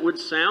us than it would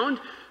sound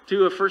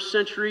to a first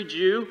century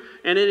Jew.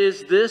 And it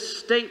is this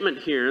statement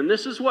here. And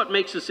this is what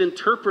makes us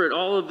interpret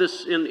all of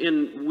this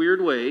in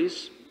weird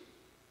ways.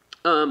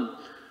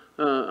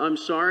 I'm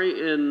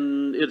sorry,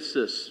 and it's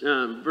this,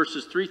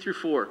 verses 3 through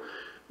 4.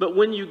 But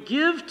when you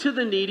give to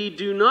the needy,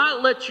 do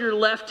not let your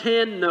left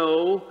hand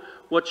know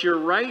what your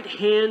right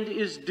hand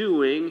is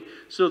doing,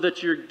 so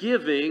that your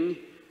giving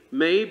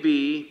may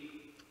be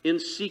in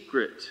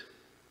secret.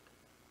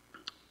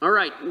 All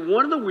right,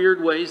 one of the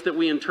weird ways that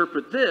we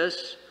interpret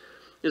this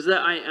is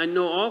that I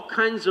know all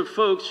kinds of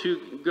folks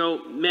who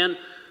go, man,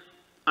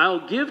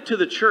 I'll give to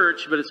the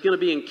church, but it's going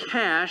to be in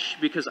cash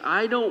because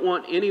I don't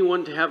want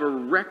anyone to have a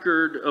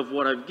record of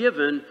what I've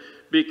given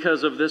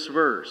because of this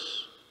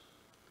verse.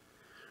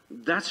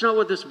 That's not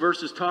what this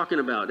verse is talking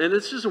about. And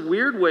it's just a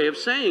weird way of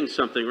saying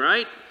something,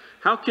 right?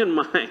 How can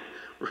my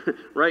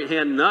right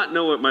hand not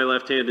know what my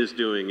left hand is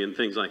doing and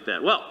things like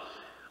that? Well,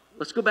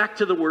 let's go back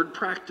to the word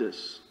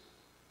practice.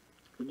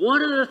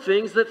 One of the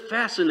things that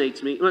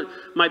fascinates me,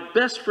 my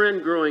best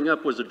friend growing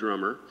up was a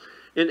drummer,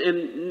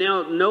 and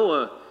now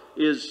Noah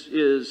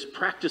is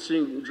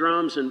practicing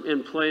drums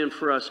and playing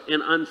for us,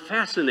 and I'm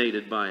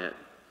fascinated by it.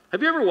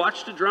 Have you ever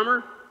watched a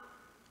drummer?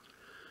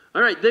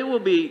 All right, they will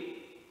be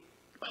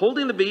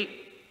holding the beat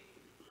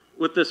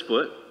with this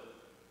foot,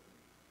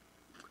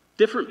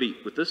 different beat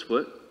with this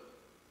foot.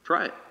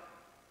 Try it.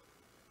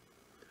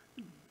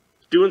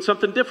 Doing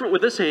something different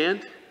with this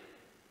hand,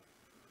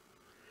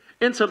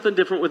 and something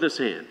different with this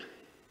hand.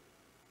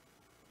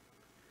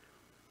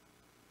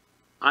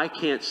 I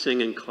can't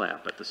sing and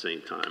clap at the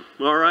same time.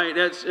 All right,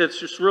 it's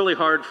just really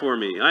hard for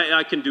me.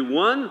 I can do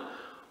one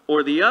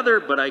or the other,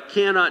 but I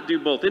cannot do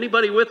both.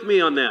 Anybody with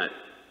me on that?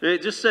 Hey,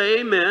 just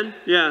say amen.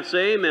 Yeah,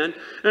 say amen.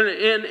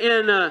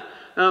 And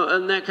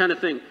that kind of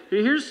thing.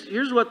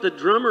 Here's what the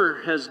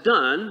drummer has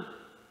done,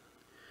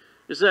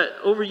 is that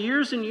over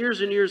years and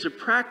years and years of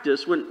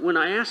practice, when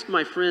I asked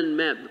my friend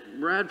Matt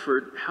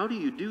Bradford, how do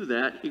you do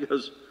that? He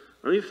goes,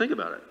 I don't even think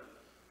about it.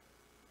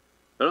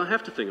 I don't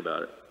have to think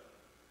about it.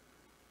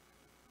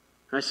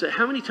 I said,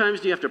 how many times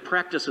do you have to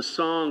practice a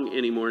song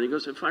anymore? And he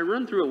goes, if I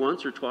run through it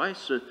once or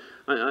twice,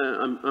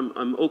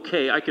 I'm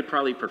okay. I could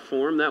probably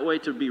perform that way.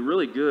 To be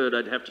really good,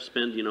 I'd have to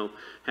spend,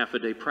 half a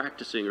day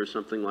practicing or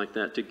something like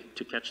that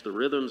to catch the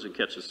rhythms and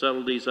catch the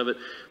subtleties of it.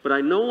 But I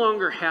no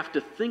longer have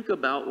to think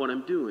about what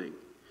I'm doing,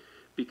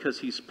 because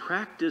he's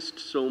practiced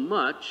so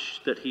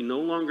much that he no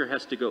longer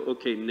has to go,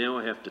 okay, now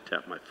I have to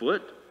tap my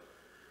foot.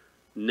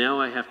 Now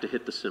I have to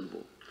hit the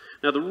cymbal.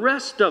 Now the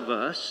rest of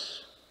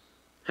us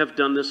have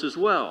done this as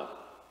well.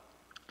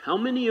 How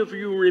many of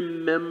you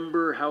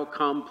remember how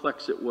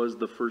complex it was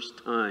the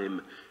first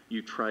time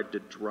you tried to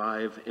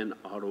drive an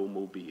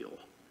automobile?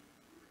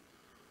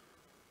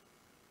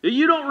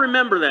 You don't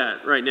remember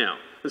that right now.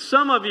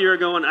 Some of you are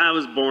going, I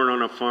was born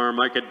on a farm.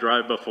 I could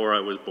drive before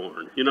I was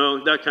born.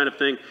 That kind of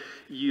thing.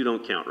 You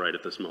don't count right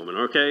at this moment,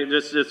 okay?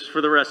 It's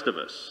for the rest of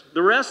us.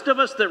 The rest of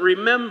us that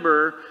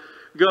remember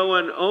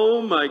going,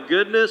 oh my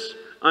goodness,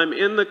 I'm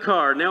in the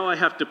car. Now I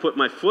have to put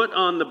my foot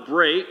on the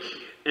brake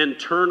and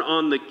turn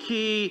on the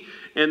key,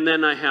 and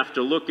then I have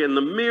to look in the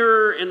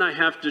mirror, and I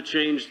have to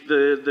change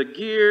the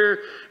gear,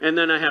 and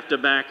then I have to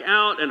back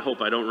out and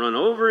hope I don't run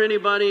over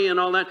anybody and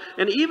all that.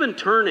 And even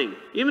turning,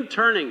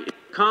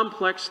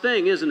 complex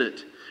thing, isn't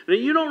it? Now,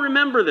 you don't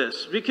remember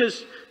this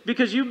because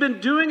you've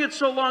been doing it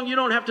so long you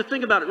don't have to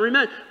think about it.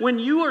 Remember, when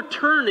you are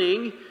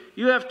turning,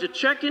 you have to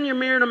check in your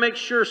mirror to make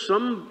sure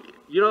some,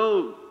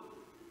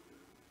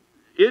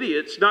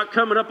 idiot's not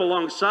coming up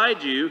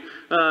alongside you,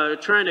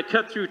 trying to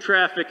cut through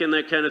traffic and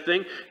that kind of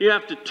thing. You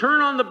have to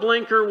turn on the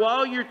blinker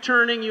while you're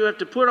turning. You have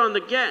to put on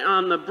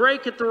the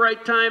brake at the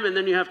right time, and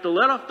then you have to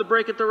let off the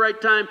brake at the right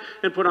time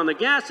and put on the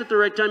gas at the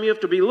right time. You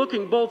have to be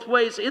looking both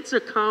ways. It's a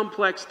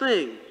complex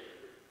thing.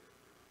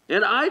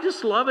 And I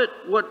just love it.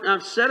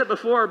 I've said it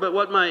before, but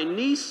what my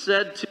niece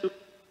said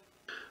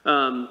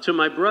to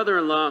my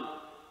brother-in-law,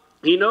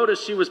 he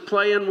noticed she was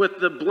playing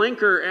with the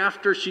blinker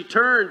after she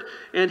turned,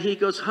 and he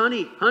goes,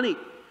 honey,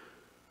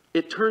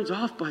 it turns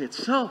off by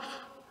itself.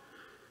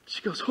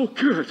 She goes, oh,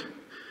 good.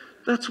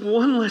 That's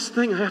one less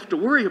thing I have to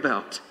worry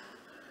about.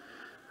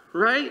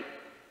 Right?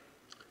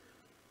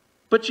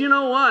 But you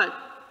know what?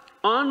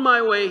 on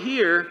my way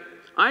here,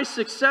 I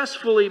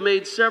successfully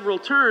made several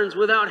turns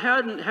without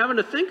having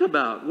to think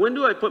about, when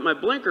do I put my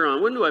blinker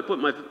on? When do I put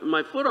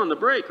my foot on the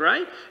brake,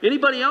 right?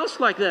 Anybody else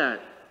like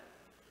that?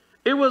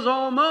 It was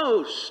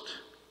almost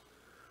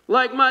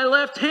like my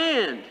left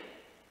hand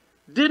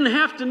didn't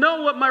have to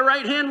know what my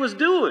right hand was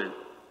doing.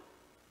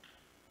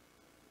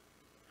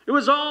 It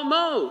was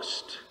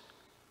almost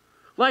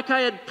like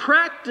I had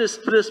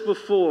practiced this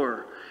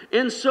before.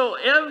 And so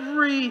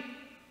every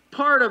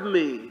part of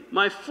me,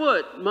 my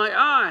foot, my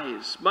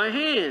eyes, my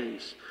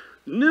hands,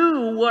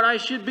 knew what I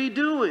should be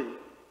doing.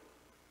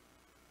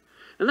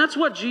 And that's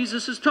what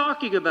Jesus is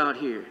talking about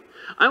here.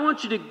 I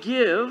want you to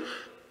give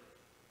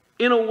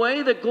in a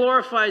way that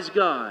glorifies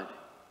God.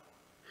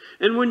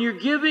 And when you're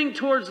giving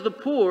towards the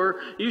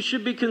poor, you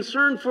should be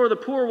concerned for the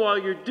poor while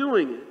you're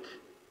doing it.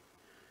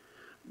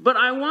 But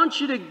I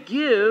want you to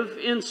give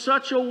in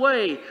such a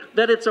way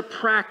that it's a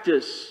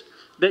practice,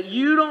 that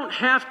you don't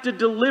have to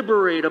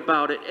deliberate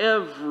about it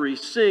every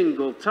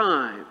single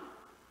time.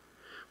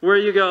 Where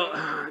you go,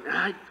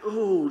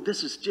 oh,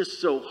 this is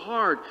just so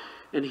hard.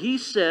 And he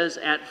says,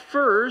 at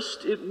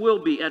first it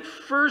will be. At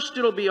first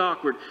it'll be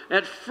awkward.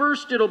 At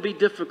first it'll be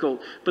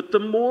difficult. But the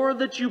more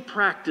that you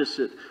practice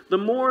it, the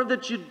more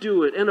that you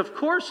do it, and of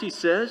course, he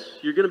says,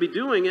 you're going to be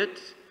doing it,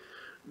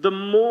 the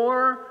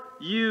more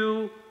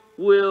you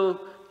will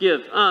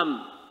give.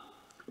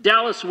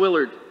 Dallas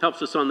Willard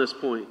helps us on this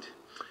point.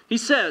 He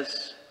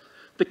says,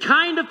 the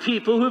kind of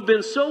people who've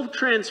been so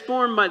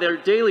transformed by their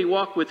daily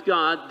walk with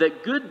God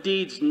that good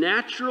deeds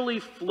naturally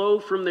flow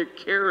from their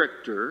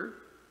character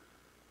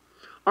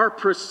are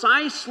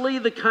precisely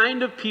the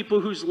kind of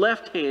people whose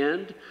left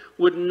hand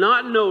would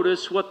not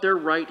notice what their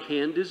right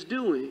hand is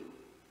doing.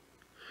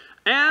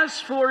 As,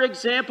 for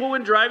example,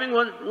 when driving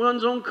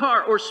one's own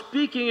car or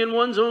speaking in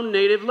one's own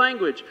native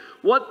language,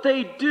 what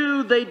they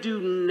do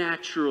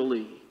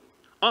naturally,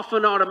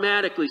 often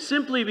automatically,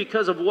 simply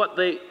because of what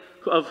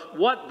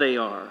they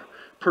are,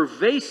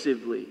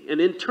 pervasively and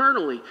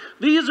internally.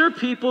 These are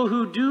people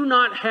who do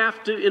not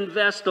have to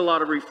invest a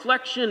lot of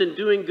reflection in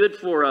doing good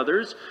for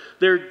others.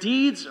 Their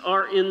deeds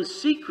are in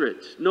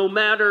secret, no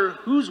matter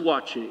who's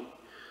watching.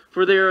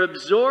 For they are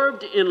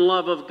absorbed in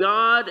love of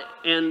God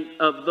and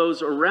of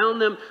those around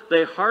them.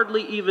 They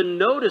hardly even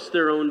notice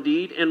their own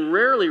deed and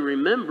rarely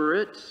remember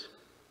it.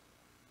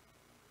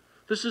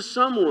 This is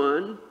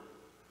someone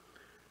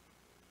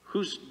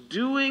who's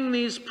doing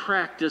these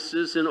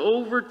practices, and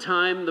over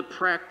time the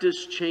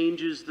practice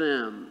changes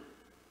them.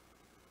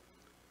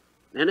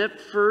 And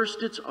at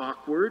first it's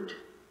awkward,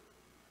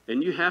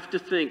 and you have to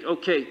think,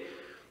 okay,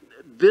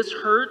 this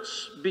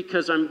hurts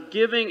because I'm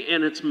giving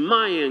and it's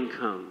my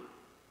income,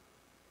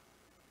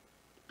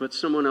 but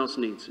someone else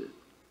needs it.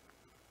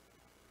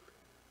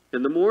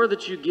 And the more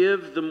that you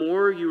give, the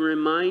more you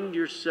remind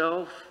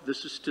yourself,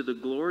 this is to the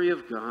glory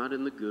of God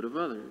and the good of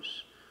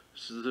others.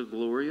 This is the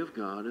glory of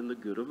God and the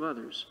good of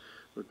others.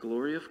 The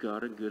glory of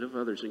God and good of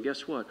others. And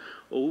guess what?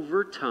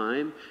 Over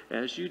time,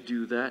 as you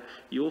do that,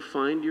 you'll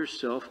find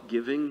yourself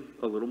giving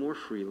a little more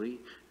freely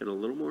and a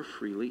little more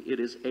freely. It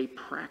is a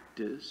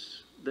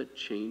practice that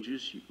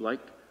changes you.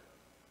 Like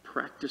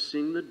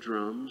practicing the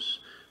drums,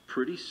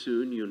 pretty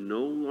soon you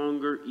no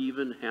longer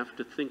even have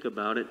to think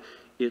about it.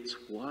 It's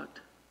what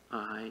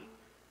I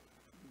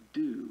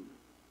do.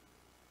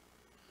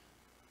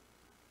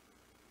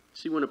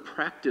 See, when a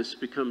practice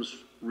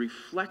becomes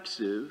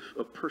reflexive,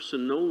 a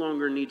person no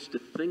longer needs to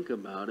think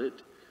about it.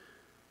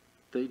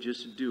 They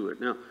just do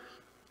it. Now,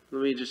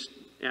 let me just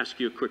ask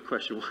you a quick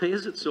question. Why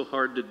is it so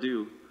hard to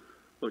do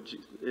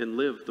and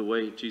live the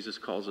way Jesus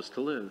calls us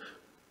to live?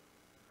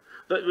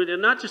 But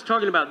I'm not just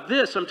talking about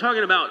this. I'm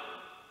talking about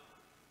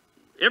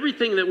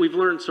everything that we've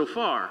learned so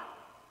far.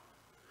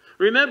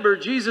 Remember,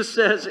 Jesus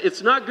says,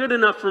 it's not good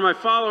enough for my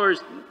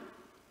followers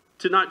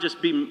to not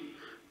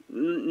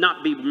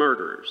be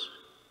murderers.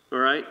 All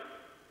right?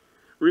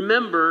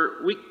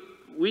 Remember,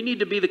 we need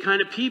to be the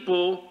kind of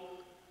people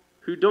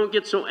who don't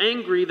get so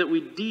angry that we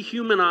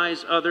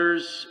dehumanize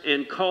others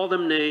and call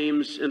them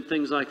names and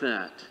things like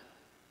that.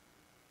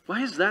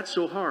 Why is that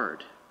so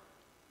hard?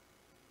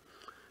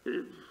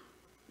 It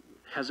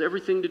has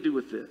everything to do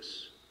with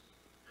this.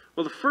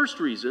 Well, the first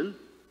reason,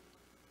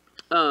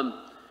 and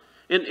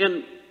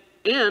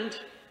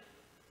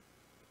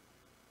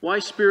why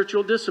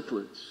spiritual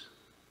disciplines?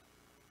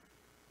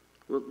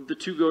 Well, the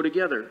two go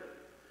together.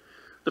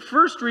 The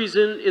first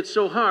reason it's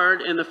so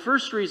hard, and the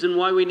first reason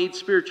why we need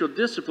spiritual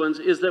disciplines,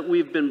 is that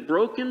we've been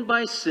broken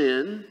by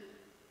sin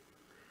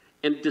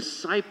and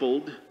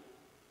discipled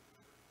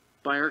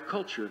by our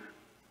culture.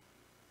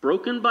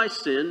 Broken by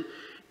sin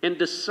and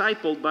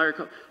discipled by our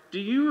culture. Do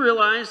you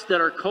realize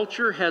that our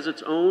culture has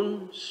its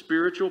own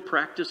spiritual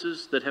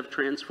practices that have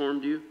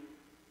transformed you?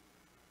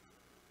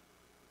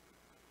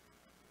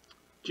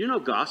 Do you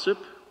know gossip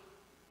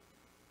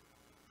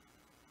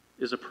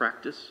is a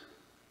practice?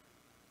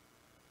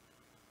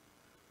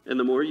 And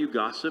the more you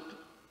gossip,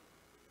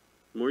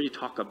 the more you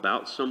talk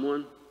about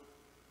someone,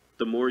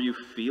 the more you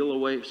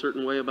feel a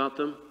certain way about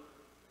them.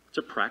 It's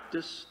a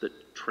practice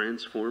that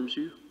transforms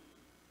you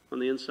on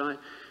the inside.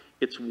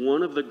 It's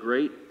one of the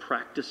great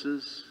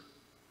practices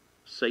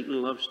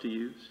Satan loves to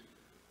use.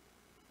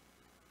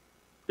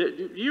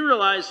 Do you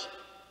realize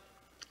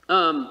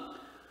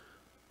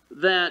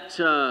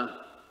that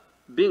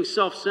being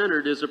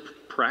self-centered is a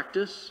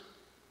practice?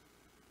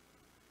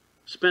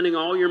 Spending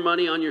all your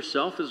money on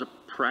yourself is a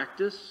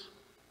practice.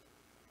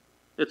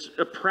 It's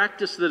a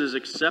practice that is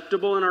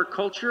acceptable in our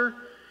culture,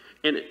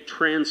 and it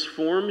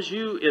transforms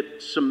you.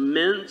 It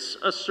cements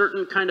a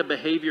certain kind of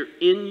behavior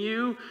in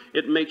you.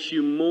 It makes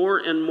you more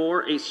and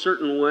more a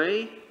certain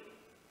way.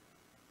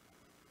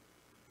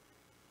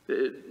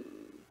 Do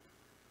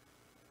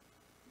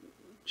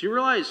you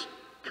realize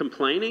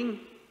complaining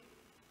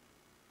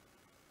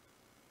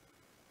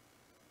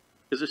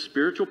is a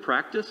spiritual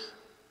practice?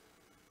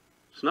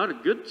 It's not a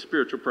good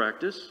spiritual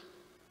practice.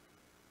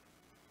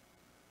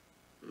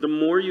 The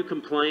more you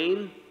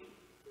complain,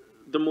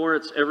 the more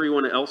it's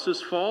everyone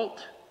else's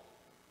fault,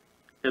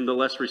 and the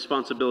less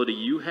responsibility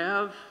you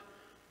have.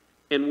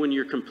 And when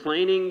you're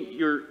complaining,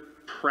 you're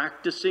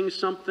practicing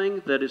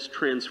something that is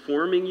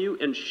transforming you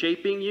and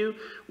shaping you.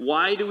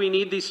 Why do we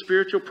need these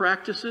spiritual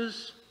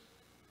practices?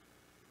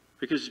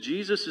 Because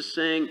Jesus is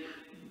saying,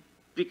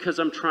 because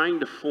I'm trying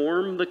to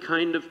form the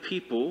kind of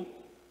people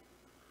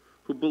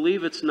who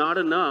believe it's not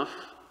enough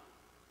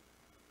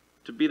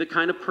to be the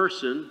kind of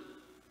person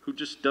who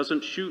just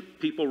doesn't shoot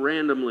people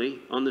randomly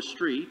on the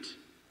street.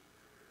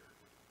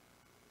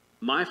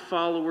 My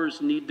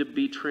followers need to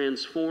be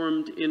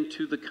transformed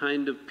into the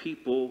kind of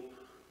people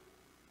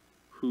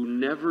who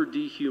never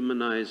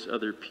dehumanize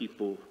other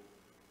people,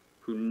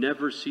 who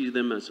never see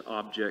them as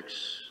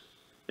objects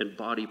and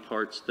body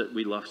parts that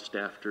we lust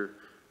after,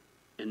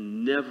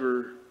 and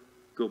never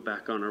go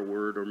back on our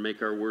word or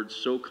make our words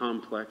so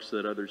complex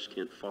that others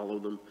can't follow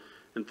them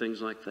and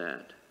things like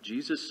that.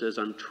 Jesus says,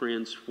 I'm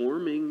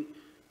transforming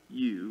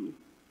you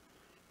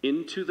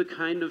into the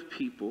kind of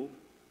people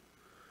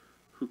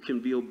who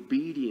can be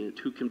obedient,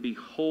 who can be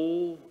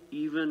whole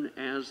even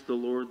as the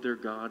Lord their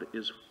God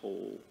is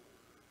whole.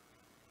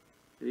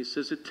 And he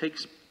says it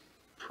takes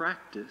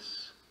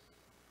practice.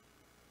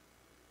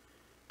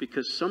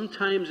 Because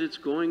sometimes it's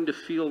going to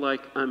feel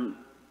like I'm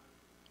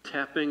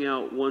tapping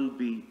out one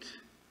beat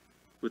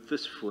with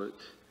this foot,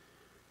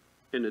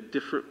 and a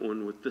different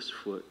one with this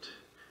foot,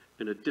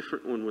 and a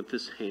different one with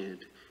this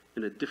hand,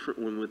 and a different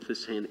one with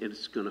this hand, and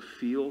it's going to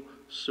feel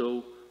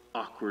so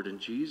awkward. And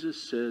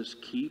Jesus says,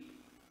 keep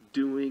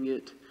doing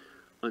it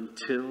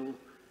until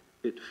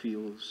it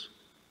feels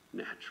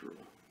natural.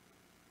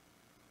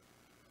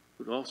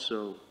 But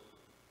also,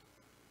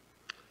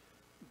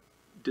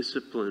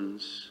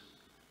 disciplines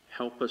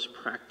help us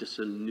practice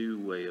a new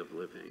way of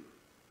living.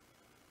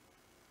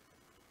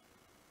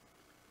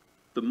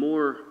 The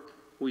more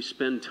we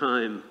spend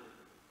time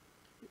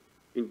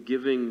in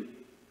giving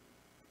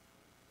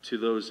to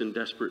those in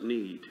desperate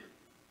need,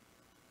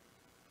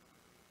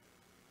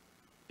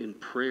 in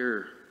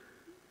prayer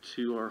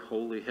to our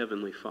holy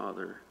heavenly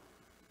Father,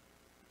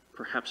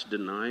 perhaps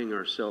denying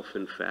ourselves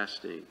in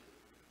fasting,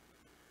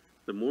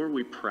 the more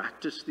we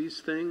practice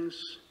these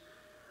things,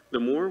 the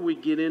more we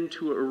get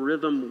into a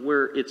rhythm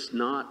where it's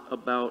not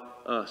about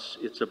us.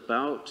 It's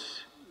about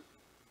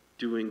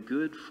doing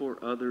good for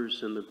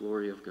others in the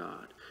glory of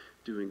God.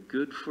 Doing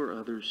good for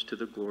others to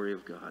the glory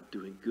of God.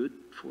 Doing good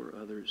for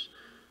others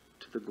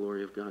to the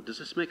glory of God. Does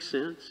this make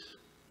sense?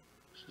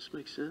 Does this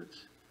make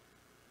sense?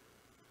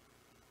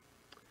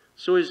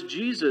 So as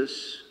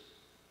Jesus,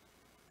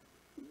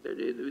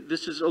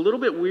 this is a little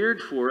bit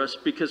weird for us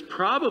because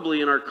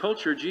probably in our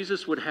culture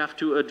Jesus would have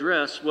to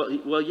address,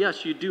 well,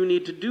 yes, you do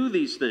need to do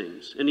these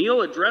things. And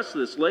he'll address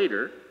this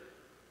later.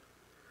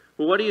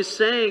 But what he is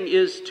saying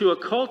is to a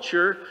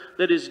culture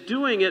that is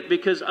doing it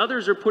because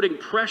others are putting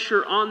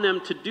pressure on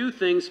them to do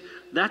things,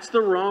 that's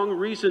the wrong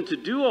reason to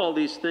do all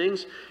these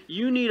things.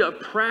 You need a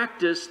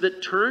practice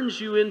that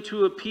turns you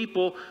into a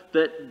people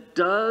that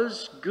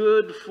does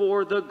good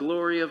for the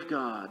glory of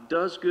God.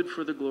 Does good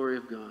for the glory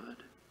of God.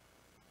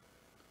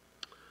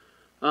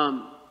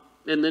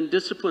 And then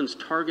disciplines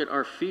target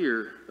our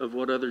fear of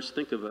what others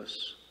think of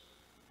us.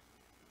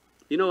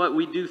 You know what?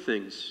 We do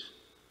things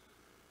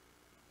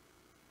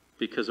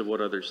because of what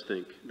others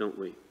think, don't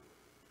we?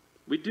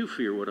 We do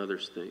fear what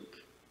others think.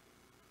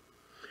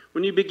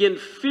 When you begin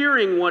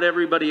fearing what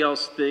everybody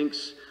else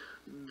thinks,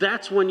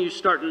 that's when you're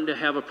starting to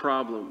have a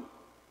problem.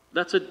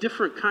 That's a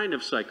different kind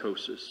of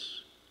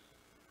psychosis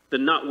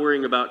than not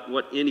worrying about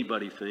what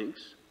anybody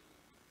thinks.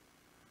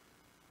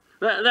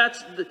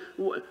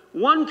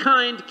 One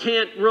kind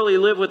can't really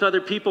live with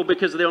other people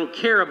because they don't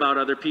care about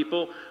other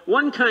people.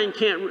 One kind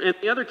can't, and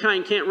the other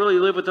kind can't really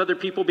live with other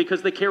people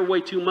because they care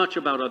way too much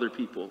about other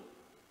people.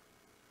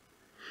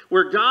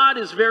 Where God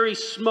is very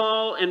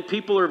small and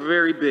people are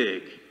very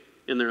big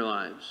in their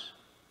lives.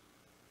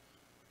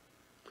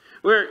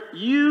 Where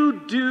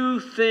you do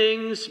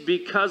things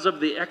because of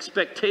the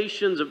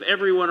expectations of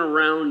everyone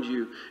around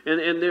you.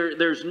 And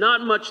there's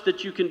not much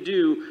that you can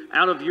do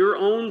out of your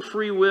own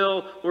free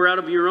will or out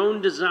of your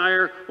own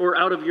desire or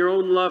out of your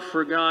own love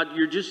for God.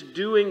 You're just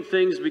doing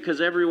things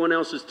because everyone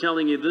else is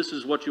telling you this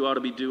is what you ought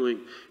to be doing.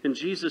 And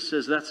Jesus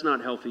says that's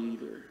not healthy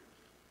either.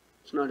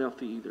 It's not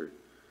healthy either.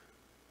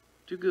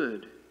 Do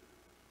good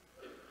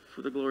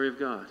for the glory of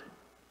God.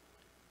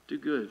 Do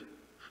good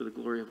for the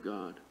glory of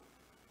God.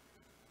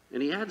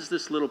 And he adds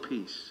this little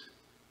piece.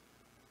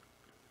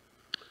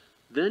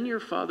 Then your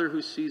Father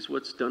who sees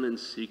what's done in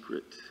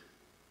secret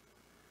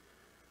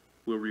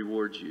will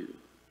reward you.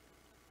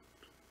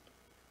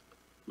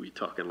 Are we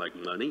talking like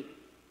money?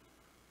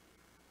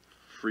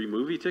 Free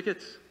movie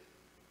tickets?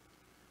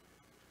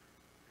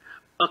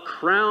 A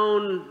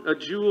crown, a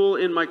jewel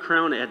in my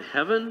crown at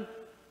heaven?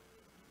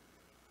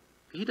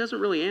 He doesn't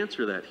really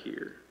answer that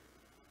here.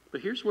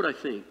 But here's what I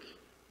think.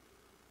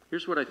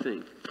 Here's what I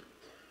think.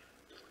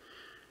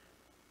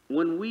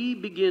 When we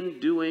begin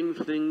doing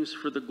things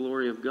for the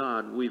glory of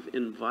God, we've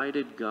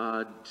invited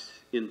God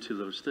into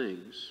those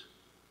things.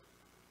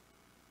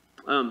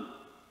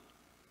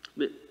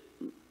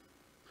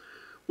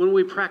 When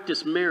we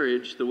practice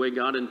marriage the way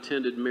God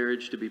intended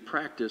marriage to be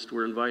practiced,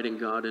 we're inviting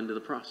God into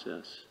the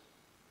process.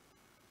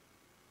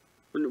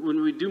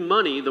 When we do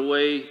money the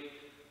way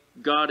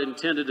God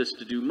intended us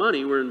to do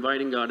money, we're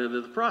inviting God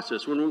into the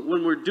process.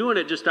 When we're doing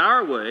it just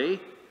our way,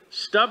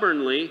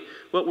 stubbornly,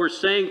 what we're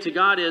saying to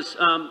God is,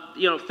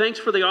 thanks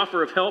for the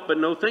offer of help, but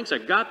no thanks, I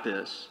got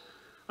this.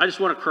 I just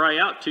want to cry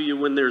out to you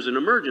when there's an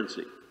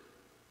emergency.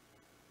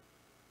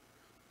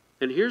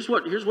 And here's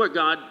what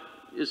God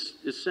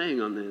is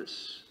saying on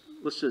this.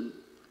 Listen,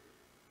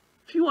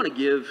 if you want to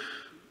give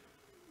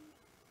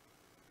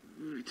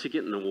to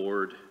get an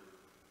award,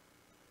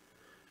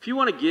 if you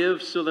want to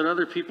give so that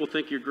other people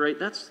think you're great,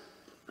 that's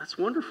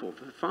wonderful,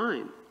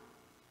 fine.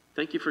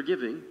 Thank you for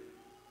giving.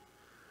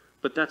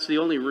 But that's the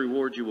only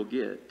reward you will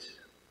get.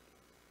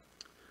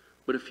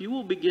 But if you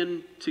will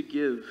begin to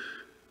give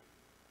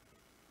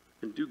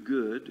and do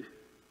good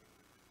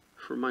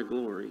for my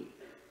glory,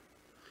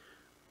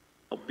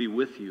 I'll be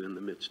with you in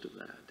the midst of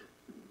that.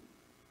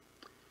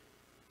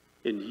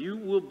 And you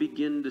will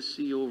begin to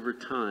see over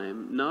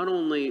time, not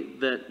only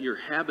that your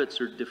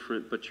habits are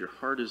different, but your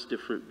heart is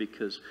different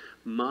because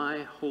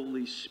my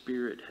Holy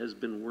Spirit has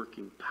been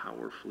working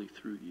powerfully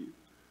through you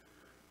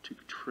to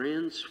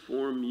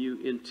transform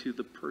you into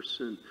the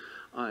person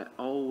I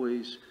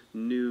always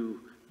knew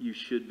you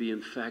should be.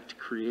 In fact,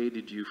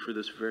 created you for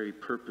this very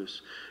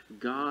purpose.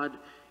 God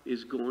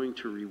is going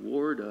to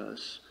reward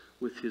us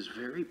with his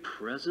very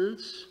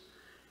presence,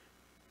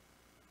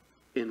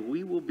 and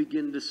we will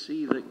begin to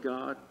see that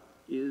God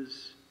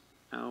is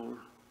our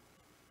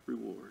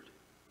reward.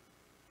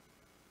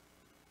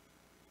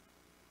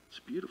 It's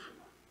beautiful.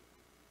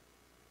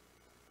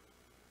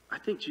 I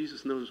think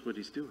Jesus knows what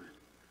he's doing.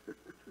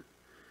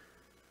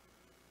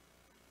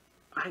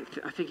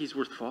 I think he's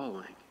worth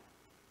following.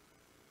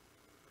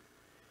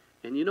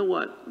 And you know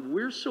what?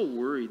 We're so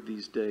worried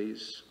these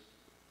days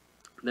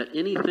that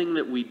anything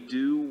that we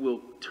do will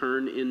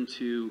turn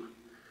into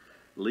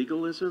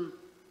legalism.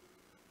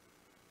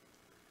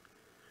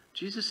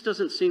 Jesus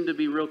doesn't seem to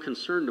be real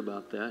concerned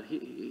about that.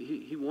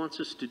 He wants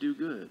us to do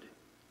good.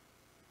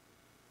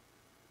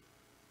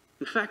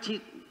 In fact,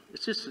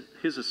 it's just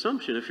his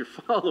assumption. If you're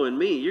following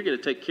me, you're going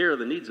to take care of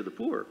the needs of the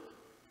poor.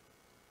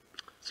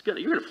 You're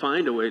going to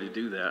find a way to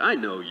do that. I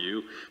know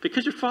you,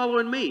 because you're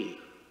following me.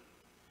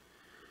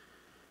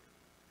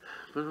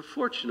 But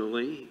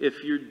unfortunately,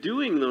 if you're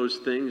doing those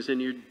things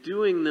and you're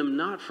doing them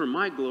not for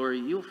my glory,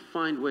 you'll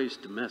find ways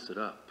to mess it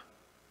up.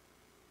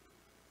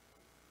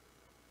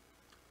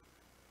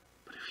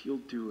 If you'll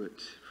do it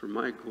for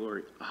my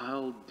glory,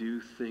 I'll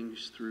do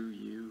things through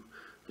you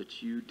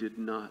that you did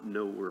not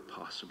know were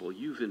possible.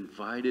 You've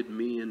invited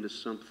me into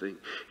something,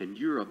 and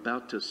you're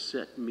about to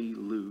set me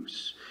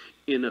loose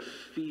in a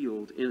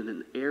field, in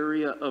an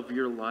area of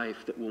your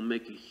life that will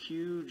make a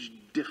huge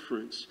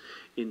difference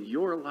in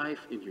your life,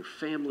 in your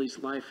family's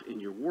life, in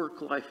your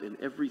work life, in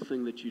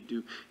everything that you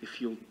do. If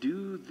you'll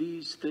do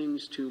these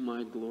things to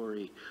my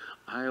glory,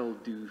 I'll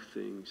do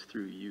things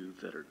through you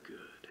that are good.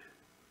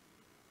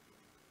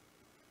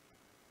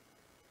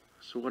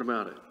 So what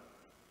about it?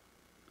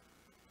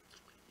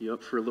 You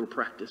up for a little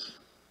practice?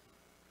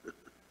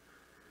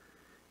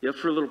 You up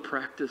for a little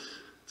practice?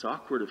 It's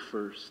awkward at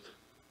first.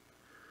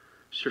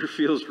 Sure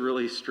feels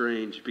really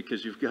strange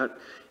because you've got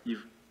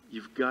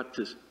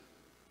to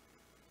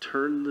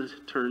turn the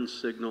turn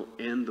signal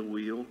and the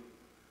wheel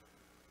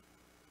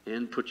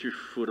and put your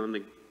foot on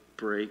the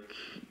brake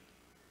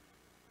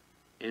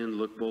and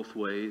look both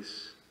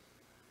ways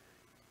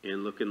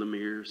and look in the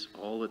mirrors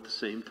all at the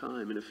same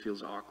time, and it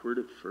feels awkward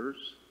at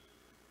first.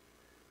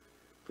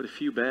 But a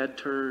few bad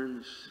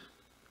turns,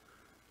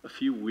 a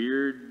few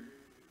weird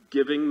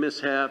giving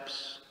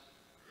mishaps,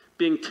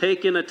 being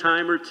taken a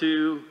time or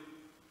two,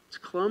 it's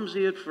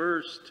clumsy at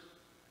first.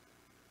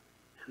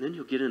 And then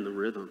you'll get in the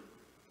rhythm.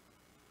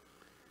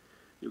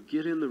 You'll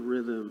get in the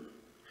rhythm.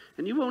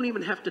 And you won't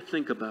even have to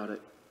think about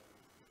it.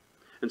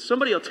 And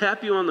somebody will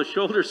tap you on the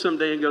shoulder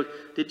someday and go,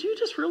 "Did you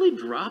just really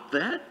drop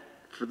that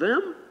for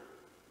them?"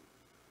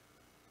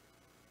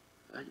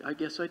 I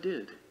guess I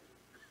did.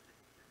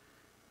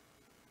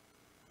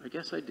 I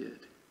guess I did.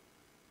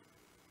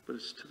 But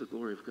it's to the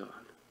glory of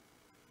God.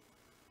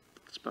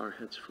 Let's bow our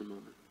heads for a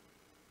moment.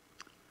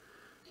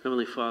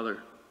 Heavenly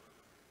Father,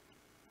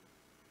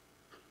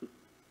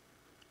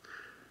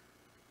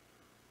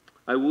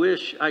 I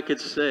wish I could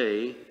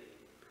say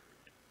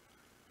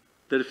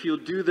that if you'll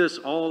do this,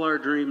 all our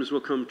dreams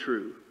will come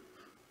true.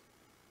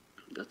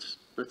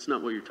 That's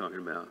not what you're talking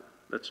about.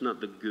 That's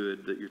not the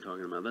good that you're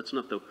talking about. That's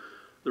not the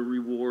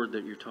reward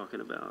that you're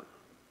talking about.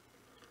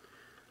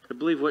 I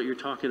believe what you're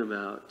talking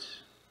about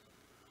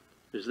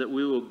is that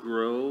we will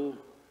grow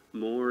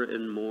more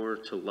and more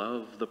to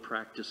love the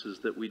practices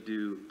that we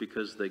do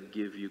because they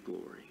give you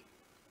glory.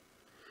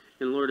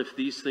 And Lord, if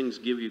these things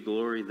give you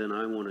glory, then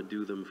I want to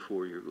do them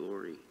for your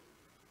glory.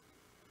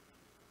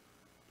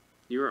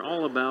 You're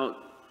all about,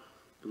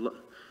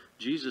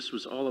 Jesus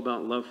was all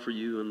about love for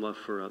you and love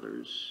for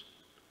others.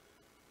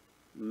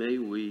 May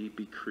we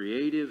be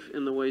creative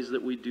in the ways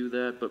that we do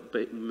that,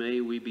 but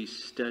may we be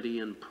steady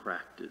and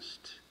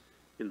practiced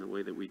in the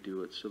way that we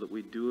do it, so that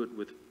we do it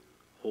with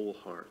whole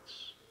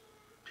hearts,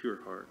 pure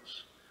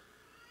hearts,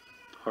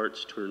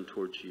 hearts turned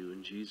towards you.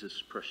 In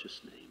Jesus'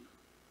 precious name,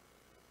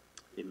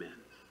 amen.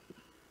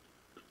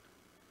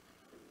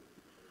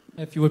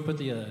 If you would put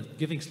the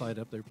giving slide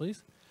up there,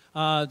 please.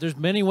 There's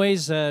many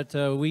ways that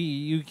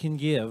you can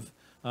give.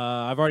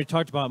 I've already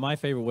talked about my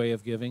favorite way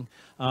of giving,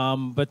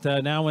 but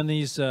now when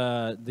these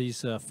 5- and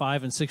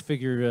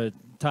 6-figure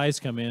tithes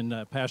come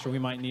in, Pastor, we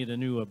might need a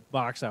new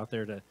box out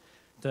there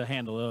to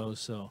handle those.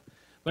 So,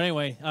 but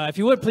anyway, if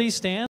you would please stand.